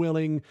more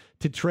willing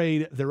to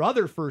trade their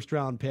other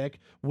first-round pick,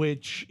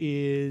 which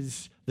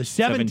is the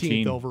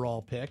 17th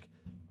overall pick.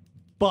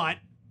 But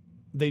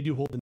they do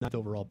hold the 9th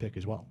overall pick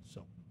as well,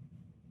 so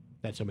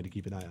that's something to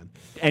keep an eye on.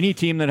 Any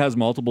team that has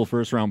multiple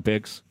first-round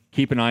picks,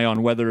 keep an eye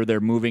on whether they're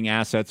moving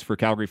assets for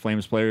Calgary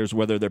Flames players,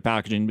 whether they're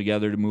packaging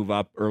together to move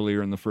up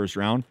earlier in the first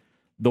round.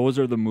 Those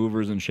are the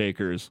movers and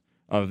shakers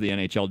of the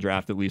NHL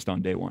draft, at least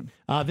on day one.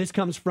 This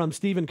comes from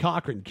Stephen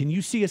Cochran. Can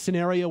you see a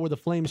scenario where the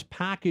Flames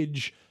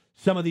package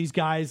some of these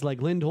guys like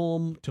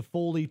Lindholm,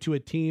 Toffoli to a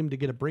team to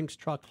get a Brinks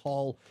truck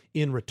haul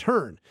in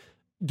return?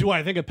 Do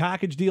I think a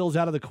package deal is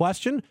out of the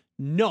question?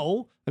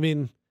 No. I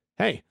mean,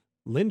 hey,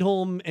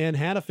 Lindholm and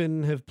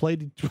Hanifin have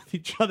played with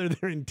each other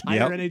their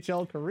entire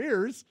NHL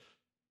careers.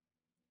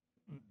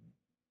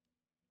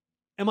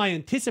 Am I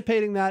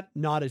anticipating that?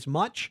 Not as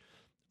much.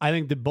 I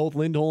think that both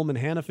Lindholm and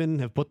Hanifin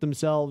have put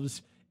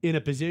themselves in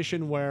a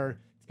position where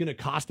it's going to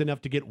cost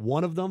enough to get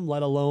one of them,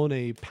 let alone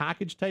a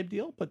package type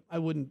deal, but I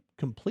wouldn't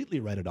completely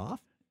write it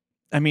off.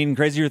 I mean,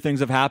 crazier things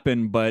have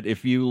happened, but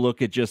if you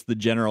look at just the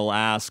general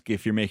ask,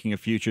 if you're making a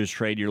futures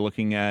trade, you're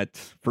looking at,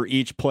 for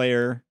each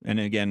player,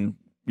 and again,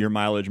 your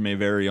mileage may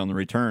vary on the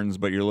returns,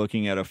 but you're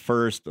looking at a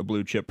first, a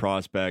blue chip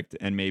prospect,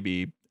 and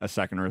maybe a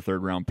 2nd or a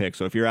 3rd round pick.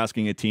 So if you're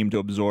asking a team to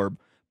absorb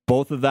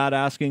both of that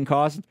asking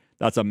cost,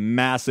 that's a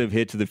massive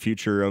hit to the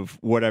future of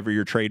whatever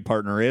your trade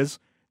partner is.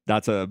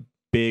 That's a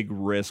big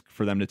risk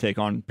for them to take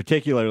on,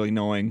 particularly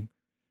knowing,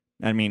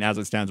 I mean, as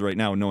it stands right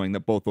now, knowing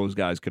that both those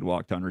guys could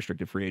walk to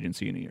unrestricted free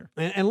agency in a year.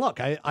 And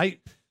look, I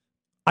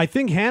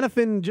think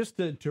Hanifin, just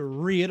to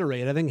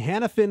reiterate, I think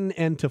Hanifin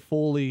and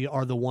Toffoli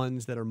are the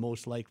ones that are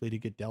most likely to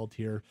get dealt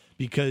here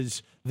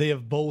because they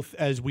have both,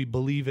 as we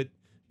believe it,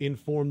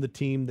 informed the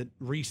team that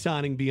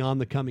re-signing beyond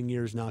the coming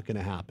year is not going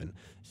to happen.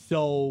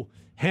 So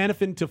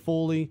Hanifin,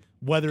 Toffoli,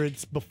 whether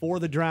it's before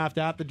the draft,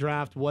 at the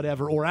draft,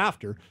 whatever, or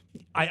after,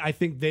 I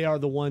think they are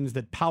the ones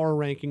that power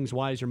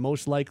rankings-wise are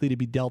most likely to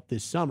be dealt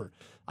this summer.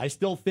 I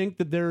still think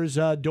that there's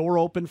a door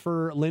open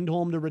for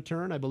Lindholm to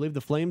return. I believe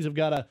the Flames have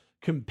got a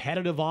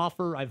competitive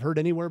offer. I've heard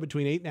anywhere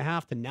between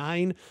 8.5 to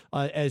 9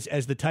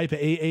 as the type of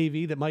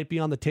AAV that might be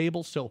on the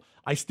table. So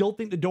I still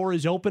think the door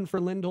is open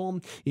for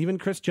Lindholm. Even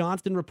Chris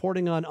Johnston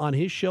reporting on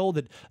his show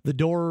that the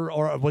door,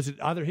 or was it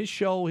either his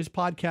show, his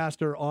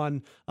podcast, or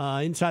on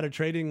Insider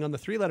Trading on the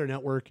 3-letter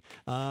network,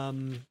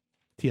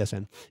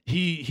 TSN.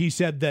 He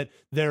said that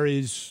there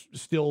is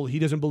still, he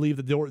doesn't believe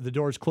the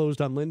door is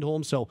closed on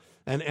Lindholm. So,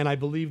 and I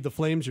believe the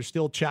Flames are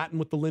still chatting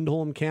with the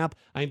Lindholm camp.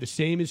 I think the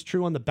same is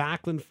true on the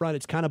Backlund front.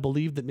 It's kind of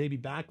believed that maybe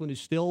Backlund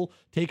is still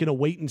taking a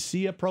wait and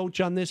see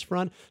approach on this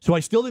front. So I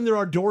still think there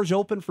are doors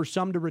open for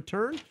some to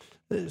return.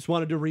 I just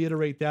wanted to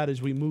reiterate that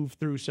as we move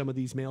through some of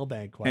these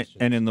mailbag questions.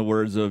 And in the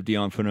words of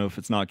Dion Phaneuf,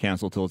 it's not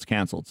canceled till it's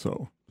canceled.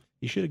 So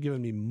you should have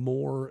given me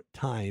more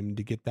time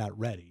to get that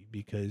ready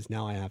because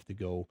now I have to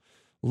go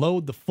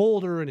load the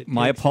folder, and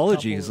my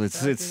apologies.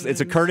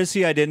 It's a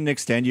courtesy I didn't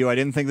extend you. I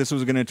didn't think this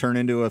was going to turn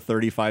into a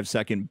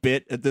 35-second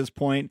bit at this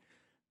point.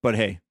 But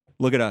hey,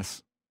 look at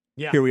us.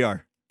 Yeah, here we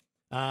are.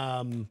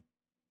 Now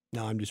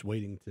I'm just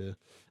waiting to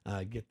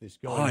get this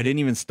going. Oh, I didn't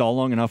even stall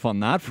long enough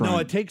on that front. No,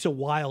 it takes a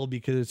while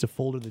because it's a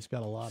folder that's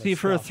got a lot of stuff.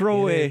 For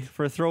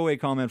a throwaway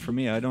comment from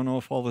me, I don't know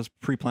if all this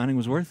pre-planning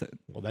was worth it.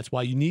 Well, that's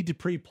why you need to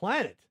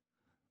pre-plan it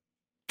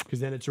because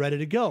then it's ready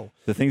to go.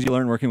 The things you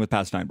learn working with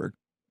Pat Steinberg.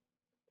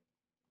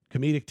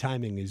 Comedic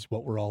timing is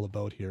what we're all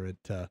about here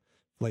at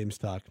Flames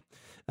Talk.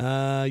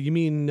 You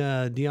mean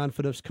Dion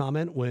Phaneuf's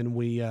comment when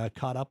we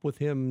caught up with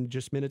him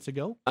just minutes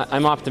ago?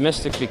 I'm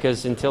optimistic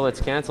because until it's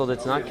canceled,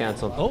 it's not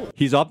canceled. Oh,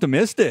 he's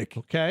optimistic.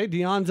 Okay,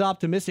 Dion's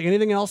optimistic.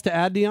 Anything else to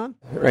add, Dion?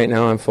 Right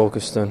now, I'm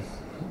focused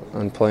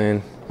on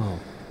playing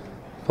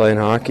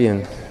hockey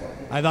and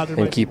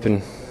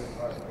keeping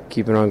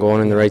on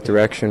going in the right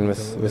direction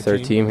with our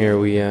team here.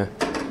 We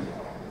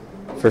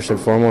first and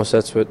foremost,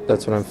 that's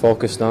what I'm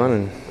focused on,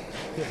 and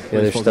the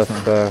other stuff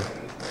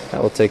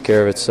that will take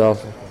care of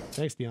itself.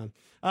 Thanks, Dion.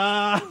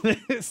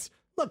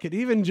 Look,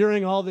 even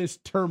during all this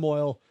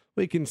turmoil,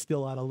 we can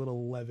still add a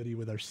little levity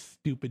with our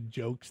stupid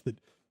jokes that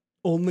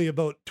only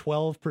about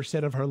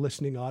 12% of our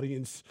listening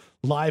audience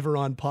live or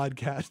on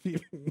podcast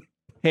even.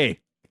 Hey,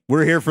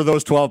 we're here for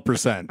those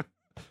 12%.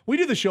 We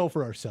do the show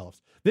for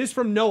ourselves. This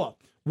from Noah.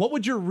 What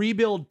would your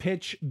rebuild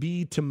pitch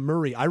be to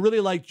Murray? I really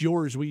liked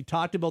yours. We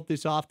talked about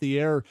this off the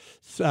air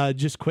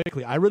just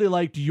quickly. I really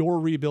liked your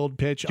rebuild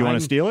pitch. Do you want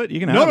to steal it? You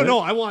can have it. No.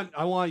 I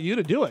want you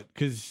to do it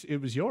because it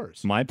was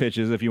yours. My pitch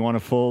is if you want a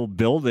full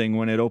building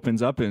when it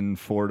opens up in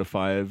 4 to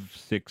 5,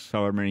 6,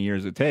 however many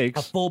years it takes.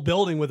 A full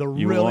building with a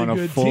really good team. You want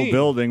a full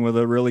building with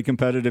a really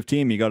competitive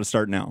team. You got to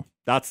start now.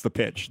 That's the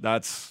pitch.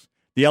 That's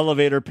the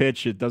elevator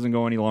pitch. It doesn't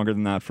go any longer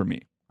than that for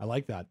me. I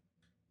like that.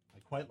 I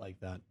quite like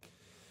that.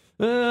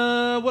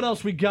 What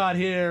else we got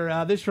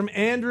here? This from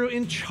Andrew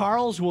in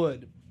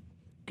Charleswood.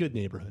 Good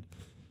neighborhood.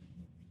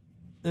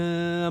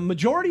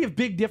 Majority of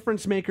big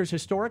difference makers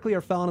historically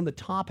are found in the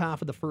top half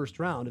of the first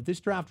round. If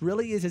this draft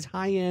really is as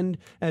high end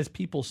as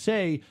people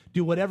say,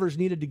 do whatever's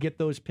needed to get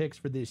those picks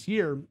for this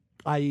year,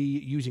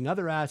 i.e. using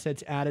other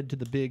assets added to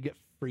the big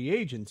free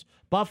agents.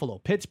 Buffalo,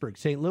 Pittsburgh,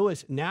 St.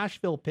 Louis,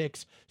 Nashville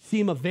picks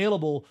seem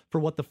available for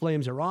what the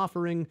Flames are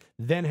offering.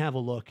 Then have a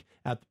look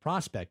at the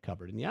prospect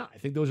cupboard. And yeah, I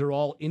think those are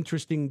all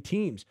interesting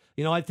teams.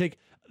 You know, I think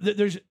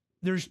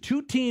there's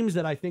two teams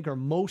that I think are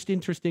most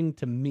interesting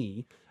to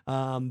me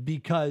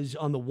because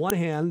on the one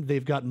hand,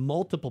 they've got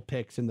multiple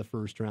picks in the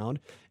first round.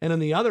 And on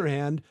the other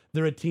hand,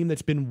 they're a team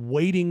that's been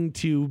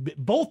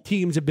both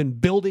teams have been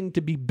building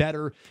to be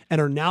better and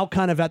are now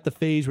kind of at the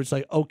phase where it's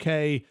like,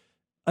 okay,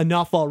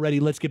 enough already.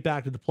 Let's get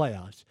back to the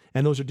playoffs.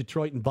 And those are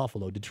Detroit and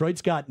Buffalo.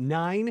 Detroit's got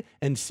 9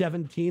 and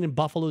 17, and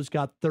Buffalo's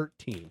got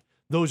 13.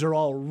 Those are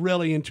all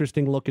really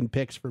interesting looking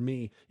picks for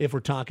me if we're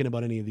talking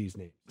about any of these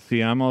names.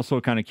 See, I'm also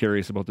kind of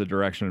curious about the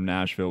direction of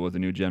Nashville with the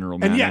new general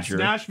manager. And yes,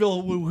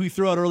 Nashville, who we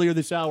threw out earlier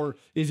this hour,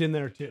 is in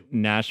there too.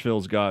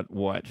 Nashville's got,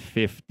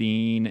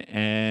 15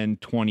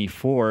 and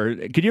 24.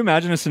 Could you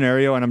imagine a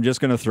scenario, and I'm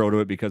just going to throw to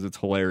it because it's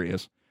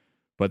hilarious,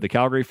 but the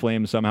Calgary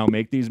Flames somehow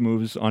make these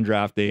moves on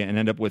draft day and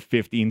end up with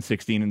 15,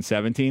 16, and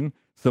 17,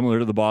 similar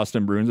to the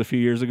Boston Bruins a few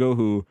years ago,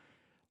 who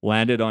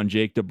landed on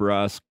Jake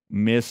DeBrusk,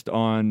 missed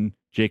on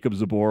Jacob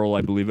Zaboral,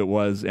 I believe it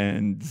was,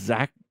 and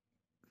Zach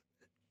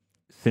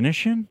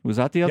Senyshyn? Was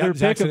that the other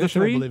pick of the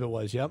three? I believe it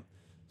was, yep.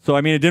 So,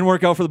 I mean, it didn't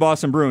work out for the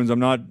Boston Bruins. I'm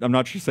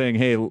not just saying,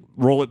 hey,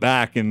 roll it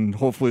back, and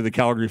hopefully the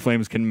Calgary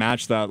Flames can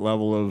match that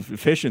level of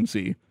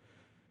efficiency.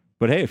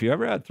 But, hey, if you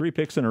ever had 3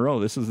 picks in a row,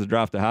 this is the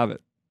draft to have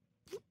it.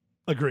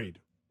 Agreed.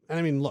 And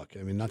I mean, look,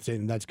 not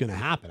saying that's going to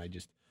happen.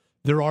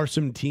 There are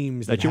some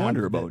teams that you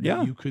wonder about.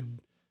 That you could,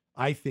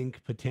 I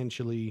think,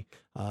 potentially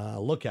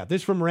look at.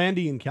 This from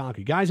Randy in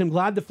Calgary. Guys, I'm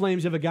glad the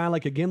Flames have a guy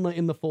like Iginla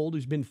in the fold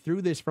who's been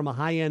through this from a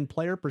high-end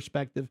player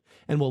perspective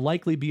and will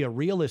likely be a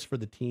realist for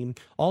the team.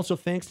 Also,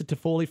 thanks to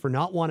Toffoli for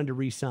not wanting to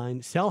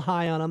re-sign. Sell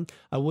high on him.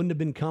 I wouldn't have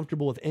been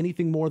comfortable with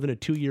anything more than a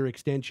 2-year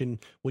extension,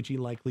 which he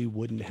likely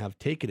wouldn't have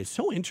taken. It's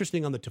so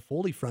interesting on the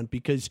Toffoli front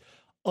because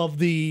of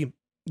the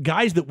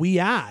guys that we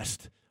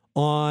asked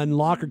on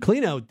Locker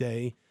Cleanout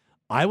Day.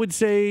 I would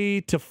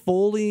say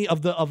Toffoli,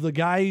 of the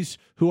guys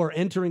who are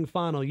entering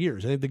final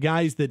years, I think the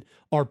guys that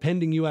are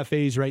pending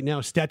UFAs right now,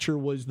 Stetcher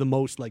was the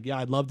most like, yeah,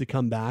 I'd love to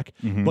come back.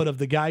 Mm-hmm. But of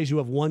the guys who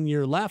have 1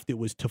 year left, it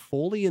was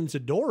Toffoli and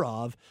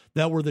Zadorov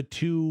that were the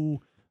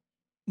two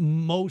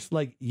most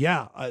like,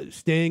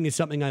 staying is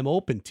something I'm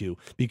open to,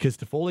 because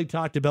Toffoli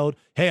talked about,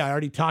 hey, I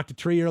already talked to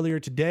Tree earlier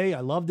today.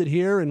 I loved it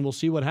here and we'll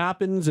see what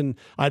happens. And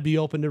I'd be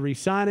open to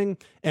re-signing.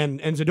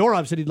 And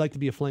Zadorov said he'd like to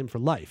be a Flame for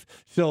life.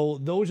 So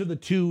those are the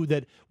two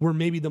that were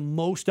maybe the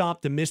most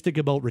optimistic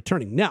about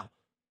returning. Now,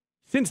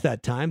 since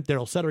that time,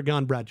 Daryl Sutter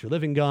gone, Brad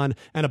Treliving gone,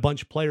 and a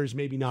bunch of players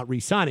maybe not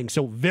re-signing.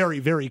 So very,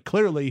 very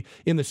clearly,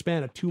 in the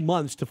span of 2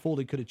 months,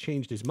 Toffoli could have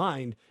changed his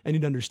mind, and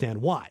you'd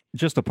understand why.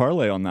 Just a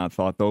parlay on that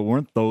thought, though,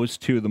 weren't those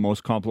two the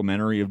most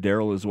complimentary of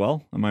Daryl as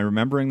well? Am I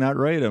remembering that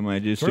right? Am I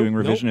just doing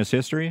revisionist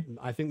history?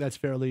 I think that's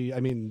fairly.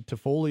 I mean,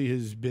 Toffoli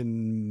has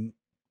been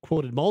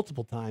quoted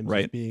multiple times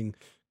as being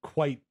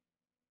quite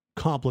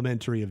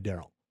complimentary of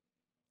Daryl.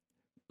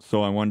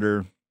 So I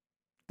wonder,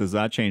 does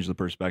that change the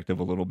perspective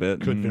a little bit?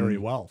 Could very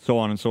well. So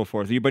on and so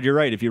forth. But you're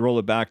right. If you roll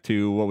it back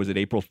to, what was it,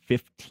 April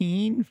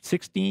 15,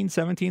 16,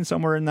 17,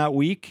 somewhere in that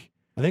week?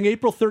 I think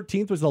April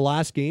 13th was the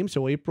last game,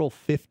 so April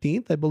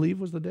 15th, I believe,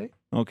 was the day.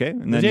 Okay.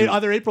 And then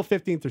either April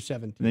 15th or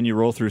 17th. Then you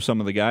roll through some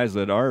of the guys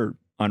that are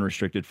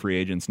unrestricted free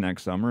agents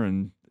next summer.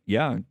 And,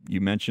 yeah, you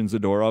mentioned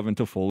Zadorov and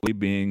Toffoli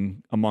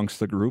being amongst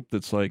the group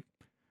that's like,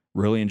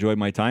 really enjoyed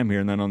my time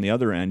here. And then on the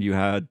other end, you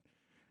had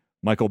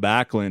Michael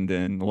Backlund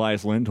and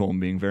Elias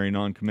Lindholm being very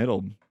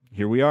non-committal.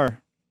 Here we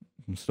are.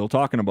 I'm still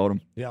talking about them.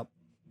 Yep.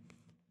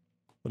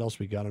 What else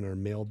we got on our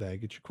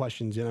mailbag? Get your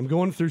questions in. I'm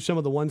going through some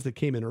of the ones that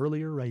came in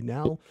earlier right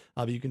now.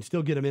 But you can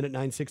still get them in at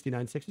 960,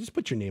 960. Just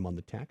put your name on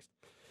the text.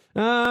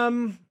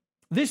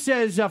 This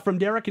says from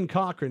Derek and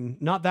Cochrane,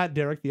 not that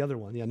Derek, the other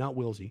one. Yeah, not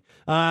Wilsey.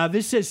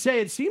 This says,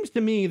 it seems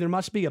to me there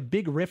must be a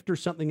big rift or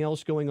something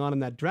else going on in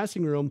that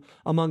dressing room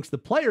amongst the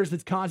players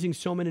that's causing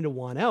so many to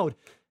want out.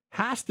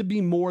 Has to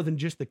be more than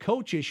just the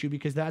coach issue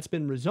because that's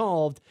been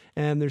resolved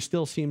and there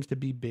still seems to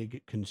be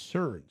big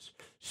concerns.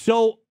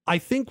 So I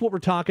think what we're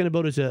talking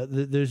about is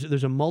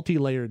there's a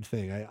multi-layered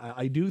thing.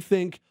 I do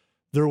think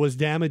there was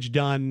damage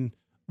done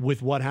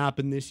with what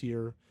happened this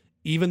year.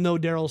 Even though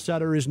Daryl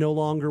Sutter is no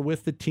longer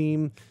with the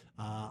team,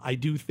 I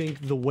do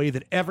think the way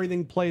that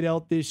everything played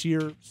out this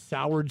year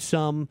soured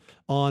some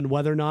on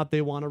whether or not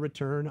they want to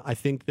return. I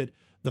think that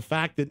the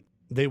fact that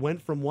they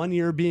went from 1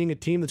 year being a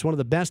team that's one of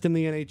the best in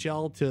the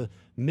NHL to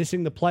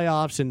missing the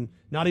playoffs and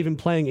not even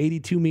playing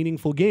 82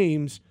 meaningful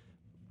games,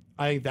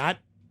 I think that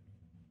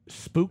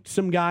spooked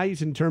some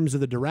guys in terms of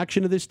the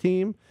direction of this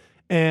team.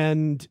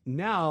 And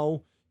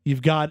now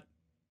you've got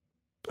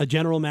a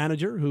general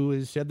manager who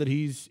has said that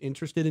he's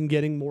interested in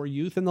getting more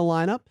youth in the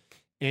lineup.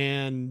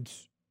 And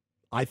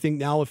I think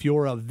now if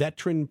you're a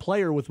veteran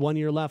player with 1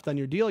 year left on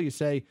your deal, you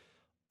say,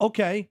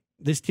 okay,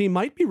 this team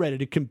might be ready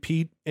to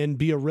compete and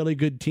be a really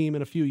good team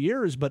in a few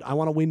years, but I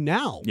want to win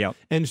now. Yep.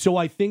 And so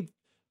I think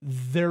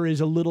there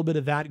is a little bit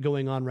of that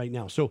going on right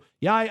now. So,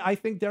 yeah, I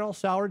think Daryl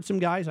soured some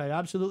guys. I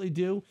absolutely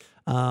do.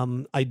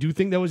 I do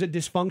think there was a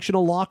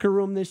dysfunctional locker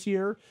room this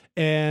year,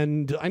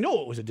 and I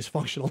know it was a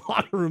dysfunctional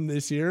locker room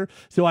this year.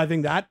 So I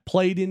think that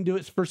played into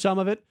it for some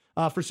of it,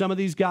 for some of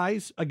these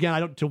guys.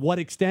 Again, to what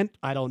extent,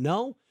 I don't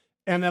know.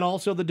 And then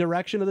also the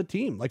direction of the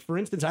team. Like, for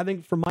instance, I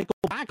think for Michael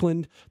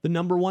Backlund, the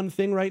number one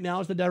thing right now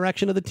is the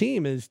direction of the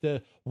team, is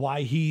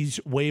why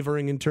he's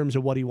wavering in terms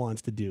of what he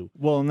wants to do.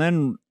 Well, and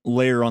then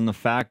layer on the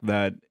fact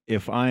that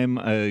if I'm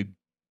a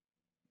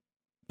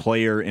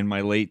player in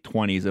my late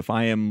 20s, if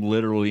I am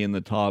literally in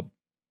the top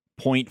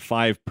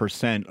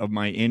 0.5% of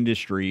my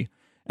industry,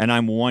 and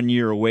I'm 1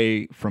 year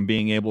away from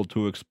being able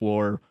to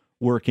explore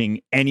working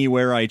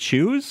anywhere I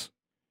choose,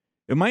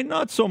 it might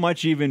not so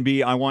much even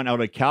be I want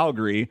out of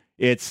Calgary.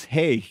 It's,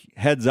 hey,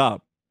 heads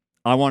up.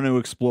 I want to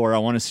explore. I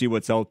want to see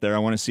what's out there. I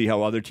want to see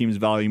how other teams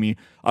value me.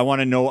 I want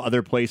to know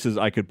other places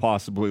I could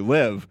possibly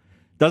live.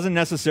 Doesn't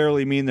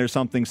necessarily mean there's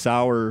something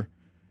sour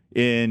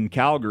in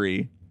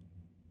Calgary.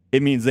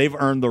 It means they've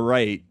earned the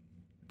right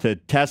to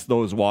test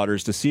those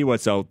waters, to see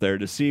what's out there,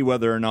 to see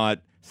whether or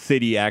not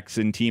City X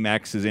and Team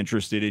X is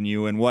interested in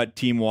you and what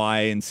Team Y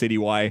and City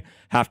Y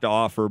have to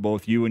offer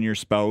both you and your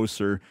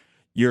spouse or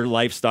your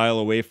lifestyle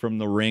away from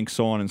the rink,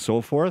 so on and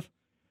so forth.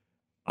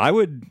 I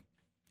would,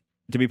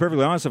 to be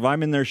perfectly honest, if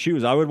I'm in their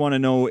shoes, I would want to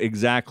know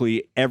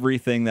exactly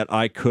everything that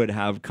I could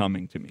have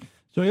coming to me.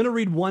 So I'm going to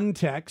read one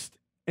text,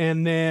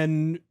 and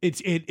then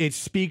it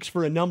speaks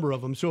for a number of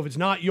them. So if it's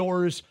not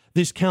yours,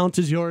 this counts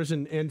as yours.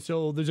 And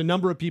so there's a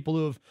number of people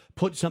who have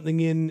put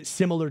something in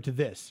similar to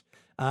this.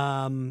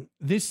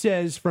 This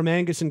says from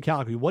Angus in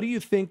Calgary, what do you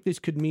think this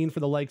could mean for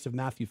the likes of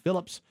Matthew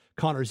Phillips,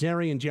 Connor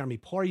Zary, and Jeremy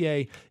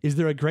Poirier? Is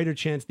there a greater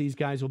chance these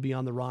guys will be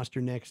on the roster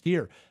next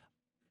year?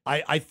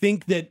 I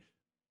think that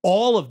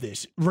all of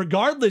this,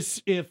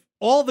 regardless if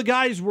all the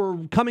guys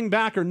were coming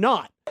back or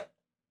not,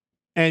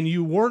 and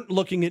you weren't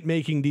looking at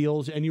making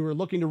deals and you were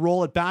looking to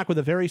roll it back with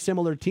a very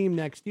similar team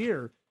next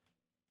year,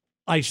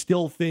 I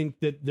still think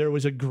that there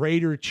was a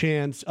greater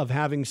chance of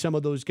having some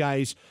of those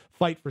guys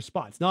fight for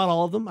spots. Not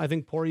all of them. I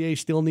think Poirier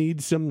still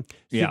needs some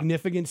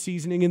significant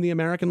seasoning in the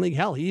American League.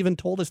 Hell, he even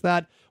told us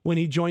that when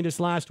he joined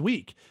us last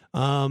week.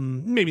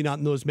 Maybe not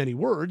in those many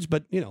words,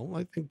 but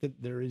I think that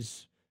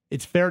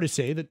it's fair to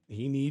say that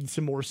he needs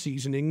some more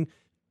seasoning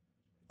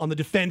on the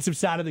defensive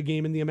side of the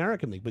game in the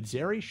American League. But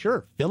Zary,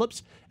 sure.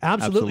 Phillips,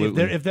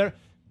 absolutely. If they're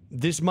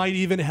this might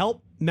even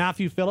help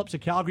Matthew Phillips, a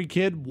Calgary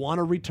kid, want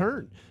to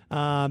return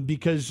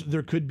because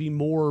there could be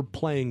more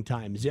playing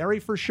time. Zary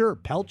for sure.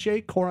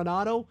 Pelche,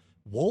 Coronado,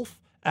 Wolf,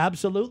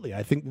 absolutely.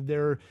 I think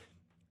they're...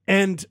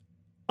 And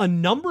a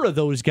number of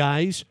those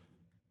guys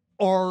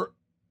are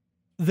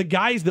the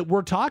guys that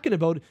we're talking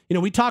about.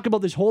 We talk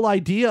about this whole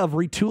idea of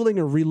retooling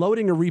or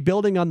reloading or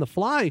rebuilding on the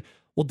fly.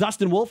 Well,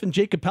 Dustin Wolf and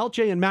Jacob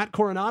Pelche and Matt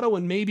Coronado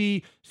and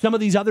maybe some of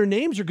these other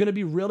names are going to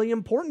be really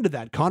important to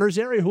that. Connor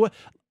Zary, who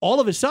all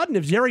of a sudden,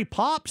 if Zary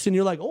pops and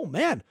you're like, oh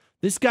man,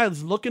 this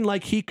guy's looking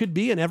like he could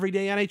be an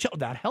everyday NHL,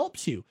 that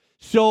helps you.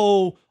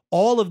 So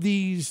all of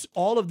these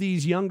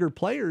younger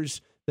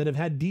players that have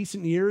had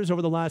decent years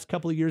over the last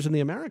couple of years in the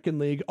American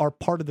League are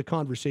part of the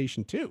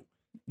conversation too.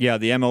 Yeah,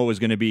 the MO is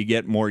going to be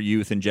get more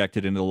youth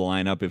injected into the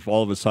lineup. If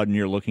all of a sudden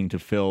you're looking to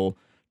fill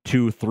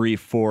 2, 3,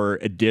 4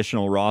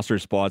 additional roster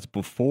spots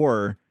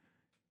before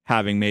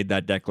having made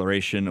that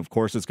declaration, of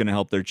course it's going to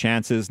help their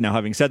chances. Now,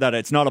 having said that,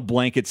 it's not a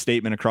blanket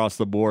statement across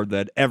the board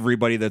that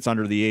everybody that's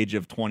under the age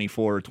of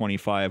 24 or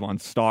 25 on on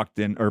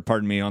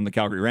the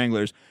Calgary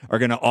Wranglers are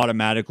going to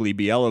automatically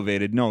be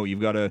elevated. No,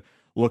 you've got to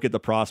look at the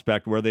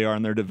prospect, where they are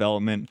in their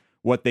development,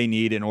 what they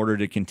need in order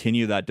to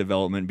continue that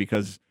development,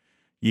 because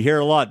you hear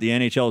a lot, the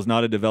NHL is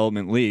not a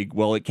development league.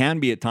 Well, it can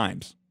be at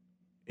times.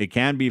 It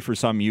can be for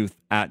some youth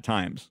at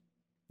times.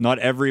 Not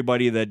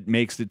everybody that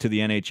makes it to the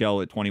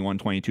NHL at 21,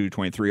 22,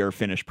 23 are a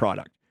finished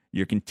product.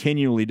 You're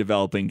continually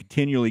developing,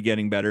 continually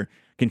getting better,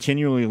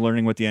 continually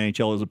learning what the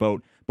NHL is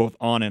about, both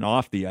on and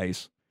off the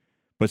ice.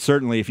 But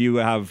certainly if you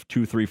have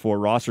 2, 3, 4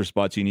 roster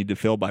spots you need to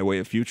fill by way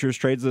of futures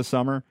trades this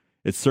summer,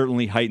 it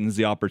certainly heightens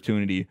the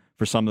opportunity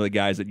for some of the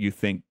guys that you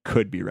think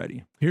could be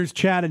ready. Here's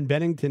Chad in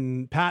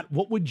Bennington. Pat,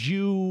 what would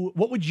you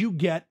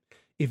get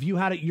if you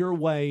had it your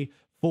way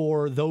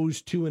for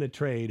those two in a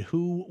trade?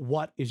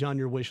 What is on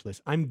your wish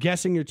list? I'm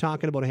guessing you're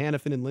talking about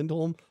Hanifin and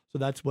Lindholm, so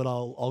that's what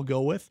I'll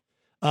go with.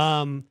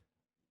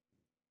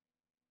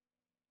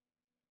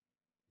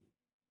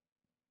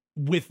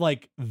 With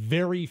like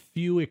very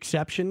few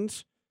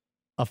exceptions,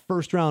 a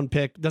first-round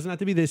pick doesn't have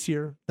to be this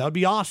year. That would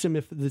be awesome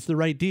if it's the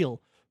right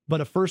deal.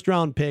 But a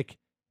first-round pick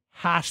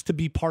has to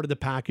be part of the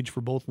package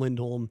for both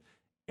Lindholm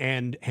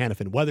and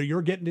Hanifin. Whether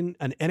you're getting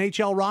an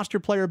NHL roster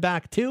player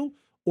back too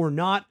or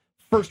not,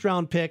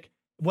 first-round pick,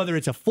 whether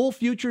it's a full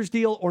futures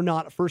deal or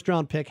not, a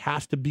first-round pick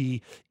has to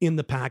be in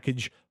the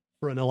package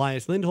for an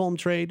Elias Lindholm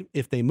trade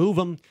if they move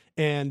him.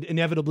 And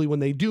inevitably, when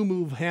they do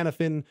move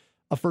Hanifin,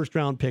 a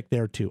first-round pick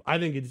there too. I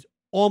think it's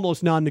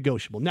almost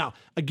non-negotiable. Now,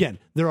 again,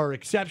 there are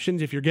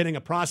exceptions. If you're getting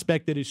a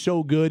prospect that is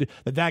so good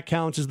that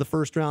counts as the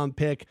first-round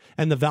pick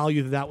and the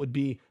value that would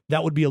be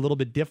a little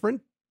bit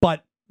different.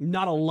 But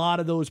not a lot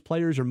of those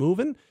players are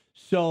moving.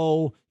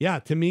 So, yeah,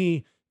 to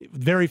me,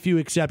 very few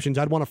exceptions.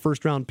 I'd want a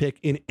first-round pick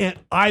in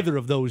either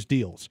of those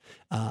deals.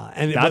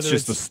 And that's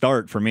just the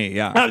start for me,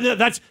 yeah.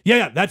 That's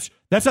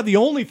not the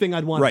only thing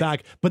I'd want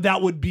back, but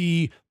that would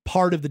be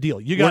part of the deal.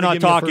 We're not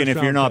talking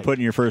if you're not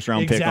putting your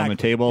first-round pick on the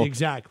table.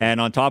 Exactly. And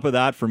on top of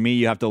that, for me,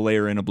 you have to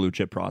layer in a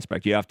blue-chip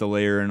prospect. You have to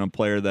layer in a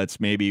player that's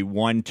maybe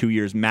 1-2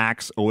 years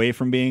max away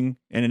from being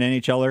an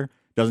NHLer.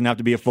 Doesn't have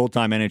to be a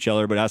full-time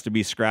NHLer, but has to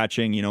be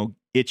scratching,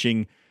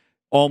 itching,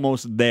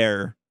 almost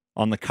there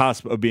on the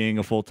cusp of being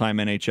a full-time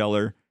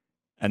NHLer.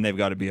 And they've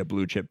got to be a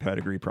blue chip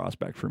pedigree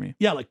prospect for me.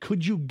 Yeah, like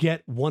could you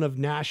get one of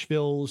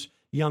Nashville's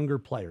younger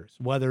players?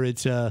 Whether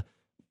it's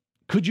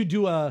could you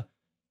do a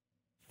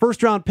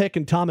first round pick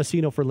and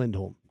Tomasino for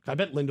Lindholm? I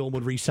bet Lindholm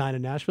would re-sign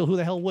in Nashville. Who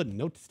the hell wouldn't?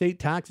 No state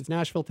tax. It's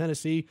Nashville,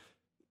 Tennessee.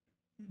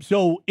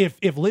 So if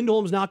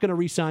Lindholm's not going to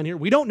re-sign here,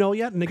 we don't know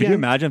yet. And again, could you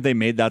imagine if they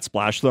made that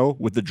splash though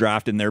with the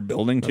draft in their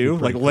building too?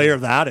 Like cool. Layer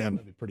that in.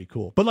 That'd be pretty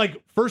cool. But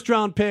like first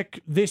round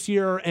pick this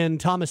year and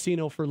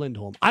Tomasino for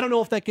Lindholm. I don't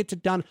know if that gets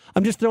it done.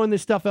 I'm just throwing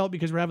this stuff out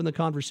because we're having the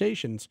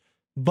conversations.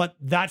 But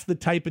that's the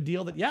type of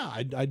deal that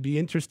I'd be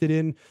interested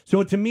in.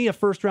 So to me, a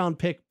first round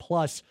pick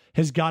plus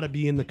has got to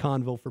be in the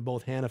convo for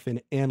both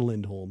Hanifin and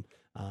Lindholm.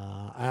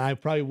 I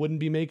probably wouldn't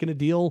be making a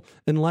deal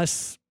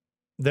unless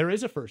there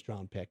is a first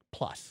round pick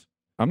plus.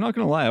 I'm not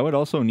going to lie. I would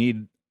also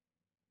need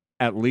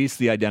at least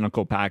the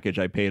identical package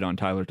I paid on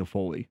Tyler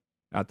Toffoli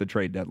at the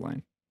trade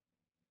deadline.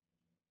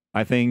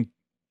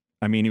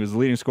 He was the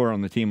leading scorer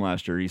on the team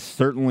last year. He's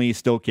certainly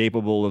still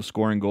capable of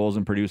scoring goals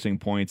and producing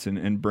points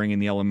and bringing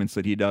the elements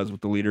that he does with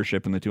the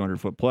leadership in the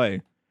 200-foot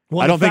play.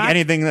 Well, I don't think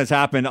anything that's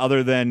happened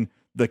other than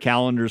the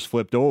calendars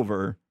flipped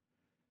over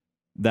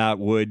that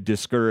would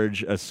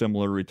discourage a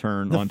similar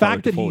return on Tyler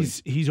Toffoli. The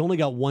fact that he's only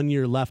got 1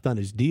 year left on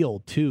his deal,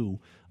 too,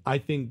 I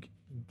think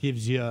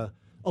gives you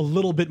a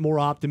little bit more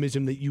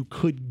optimism that you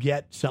could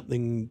get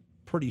something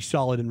pretty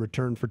solid in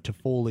return for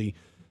Toffoli.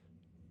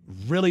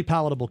 Really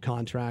palatable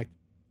contract,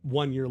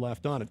 1 year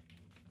left on it.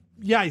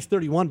 Yeah, he's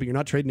 31, but you're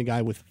not trading a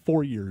guy with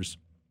 4 years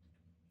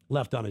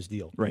left on his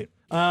deal. Right.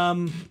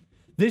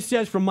 This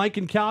says from Mike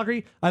in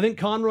Calgary, I think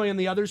Conroy and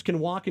the others can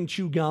walk and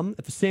chew gum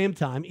at the same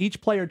time.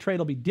 Each player trade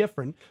will be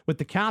different. With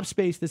the cap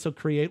space this will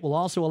create will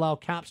also allow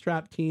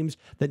cap-strapped teams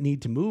that need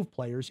to move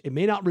players. It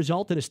may not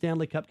result in a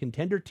Stanley Cup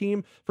contender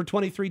team for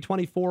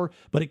 23-24,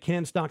 but it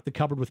can stock the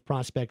cupboard with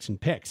prospects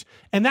and picks.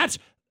 And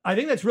I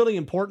think that's really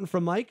important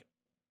from Mike.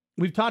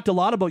 We've talked a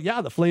lot about,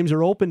 the Flames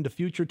are open to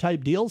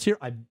future-type deals here.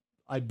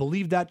 I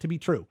believe that to be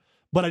true.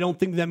 But I don't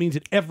think that means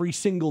that every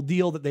single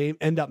deal that they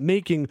end up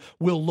making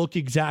will look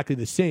exactly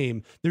the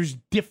same. There's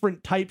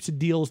different types of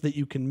deals that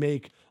you can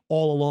make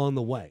all along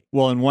the way.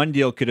 Well, and one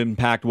deal could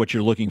impact what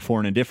you're looking for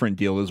in a different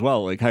deal as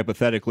well. Like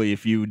hypothetically,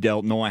 if you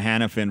dealt Noah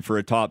Hanifin for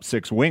a top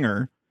 6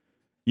 winger,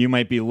 you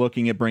might be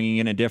looking at bringing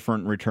in a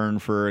different return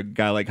for a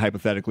guy like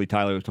hypothetically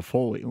Tyler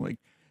Toffoli. Like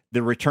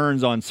the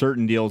returns on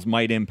certain deals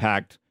might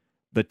impact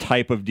the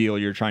type of deal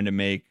you're trying to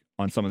make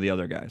on some of the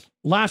other guys.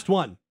 Last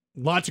one.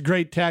 Lots of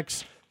great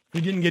texts. We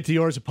didn't get to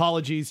yours.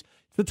 Apologies.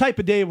 It's the type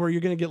of day where you're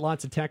going to get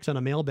lots of texts on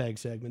a mailbag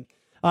segment.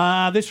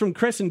 This from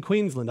Chris in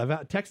Queensland. I've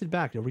texted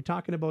back. Are we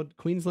talking about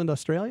Queensland,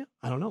 Australia?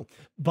 I don't know.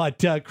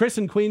 But Chris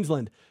in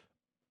Queensland,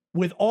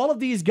 with all of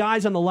these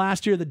guys on the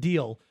last year of the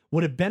deal,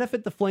 would it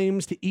benefit the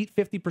Flames to eat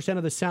 50%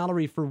 of the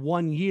salary for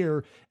 1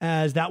 year,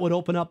 as that would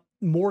open up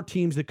more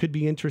teams that could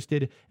be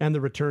interested and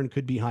the return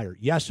could be higher?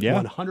 Yes,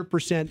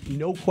 100%,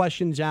 no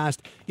questions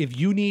asked. If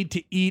you need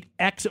to eat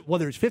X,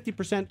 whether it's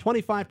 50%,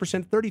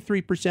 25%,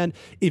 33%,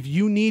 if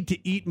you need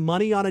to eat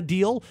money on a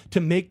deal to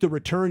make the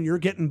return you're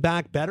getting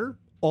back better,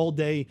 all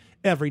day,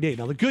 every day.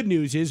 Now, the good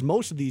news is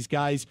most of these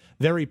guys,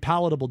 very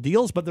palatable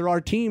deals, but there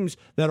are teams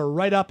that are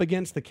right up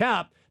against the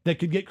cap that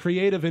could get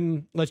creative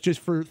and let's just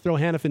throw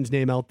Hanifin's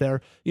name out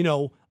there,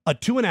 a a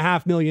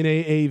 $2.5 million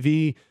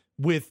AAV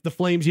with the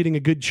Flames eating a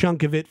good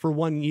chunk of it for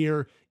 1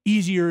 year,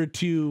 easier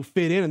to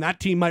fit in, and that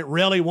team might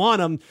really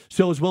want him,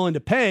 so is willing to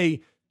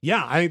pay.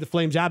 Yeah, I think the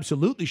Flames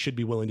absolutely should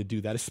be willing to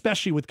do that,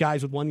 especially with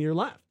guys with 1 year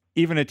left.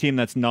 Even a team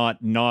that's not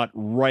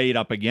right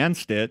up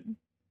against it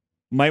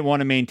might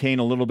want to maintain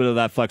a little bit of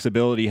that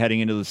flexibility heading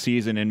into the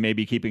season and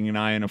maybe keeping an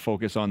eye and a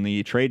focus on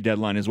the trade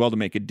deadline as well to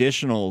make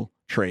additional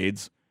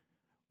trades.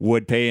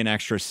 Would pay an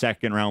extra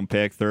second-round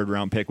pick,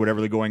 third-round pick,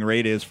 whatever the going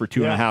rate is for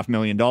 $2.5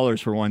 million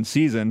for one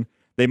season.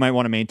 They might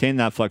want to maintain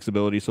that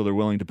flexibility, so they're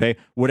willing to pay.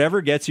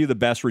 Whatever gets you the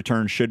best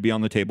return should be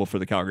on the table for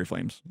the Calgary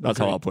Flames. That's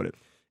how I'll put it.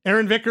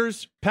 Aaron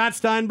Vickers, Pat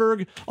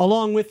Steinberg,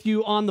 along with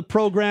you on the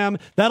program.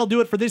 That'll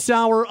do it for this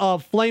hour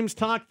of Flames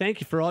Talk.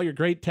 Thank you for all your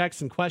great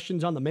texts and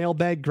questions on the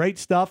mailbag. Great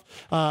stuff.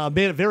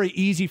 Made it very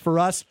easy for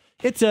us.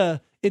 It's a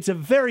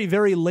very,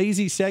 very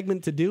lazy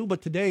segment to do,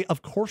 but today,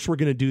 of course, we're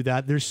going to do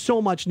that. There's so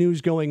much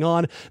news going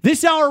on.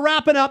 This hour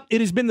wrapping up,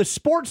 it has been the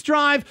Sports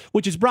Drive,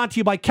 which is brought to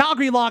you by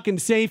Calgary Lock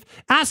and Safe.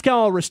 Ask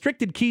how a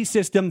restricted key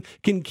system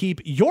can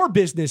keep your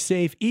business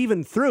safe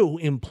even through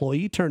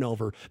employee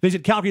turnover.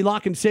 Visit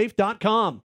CalgaryLockandSafe.com.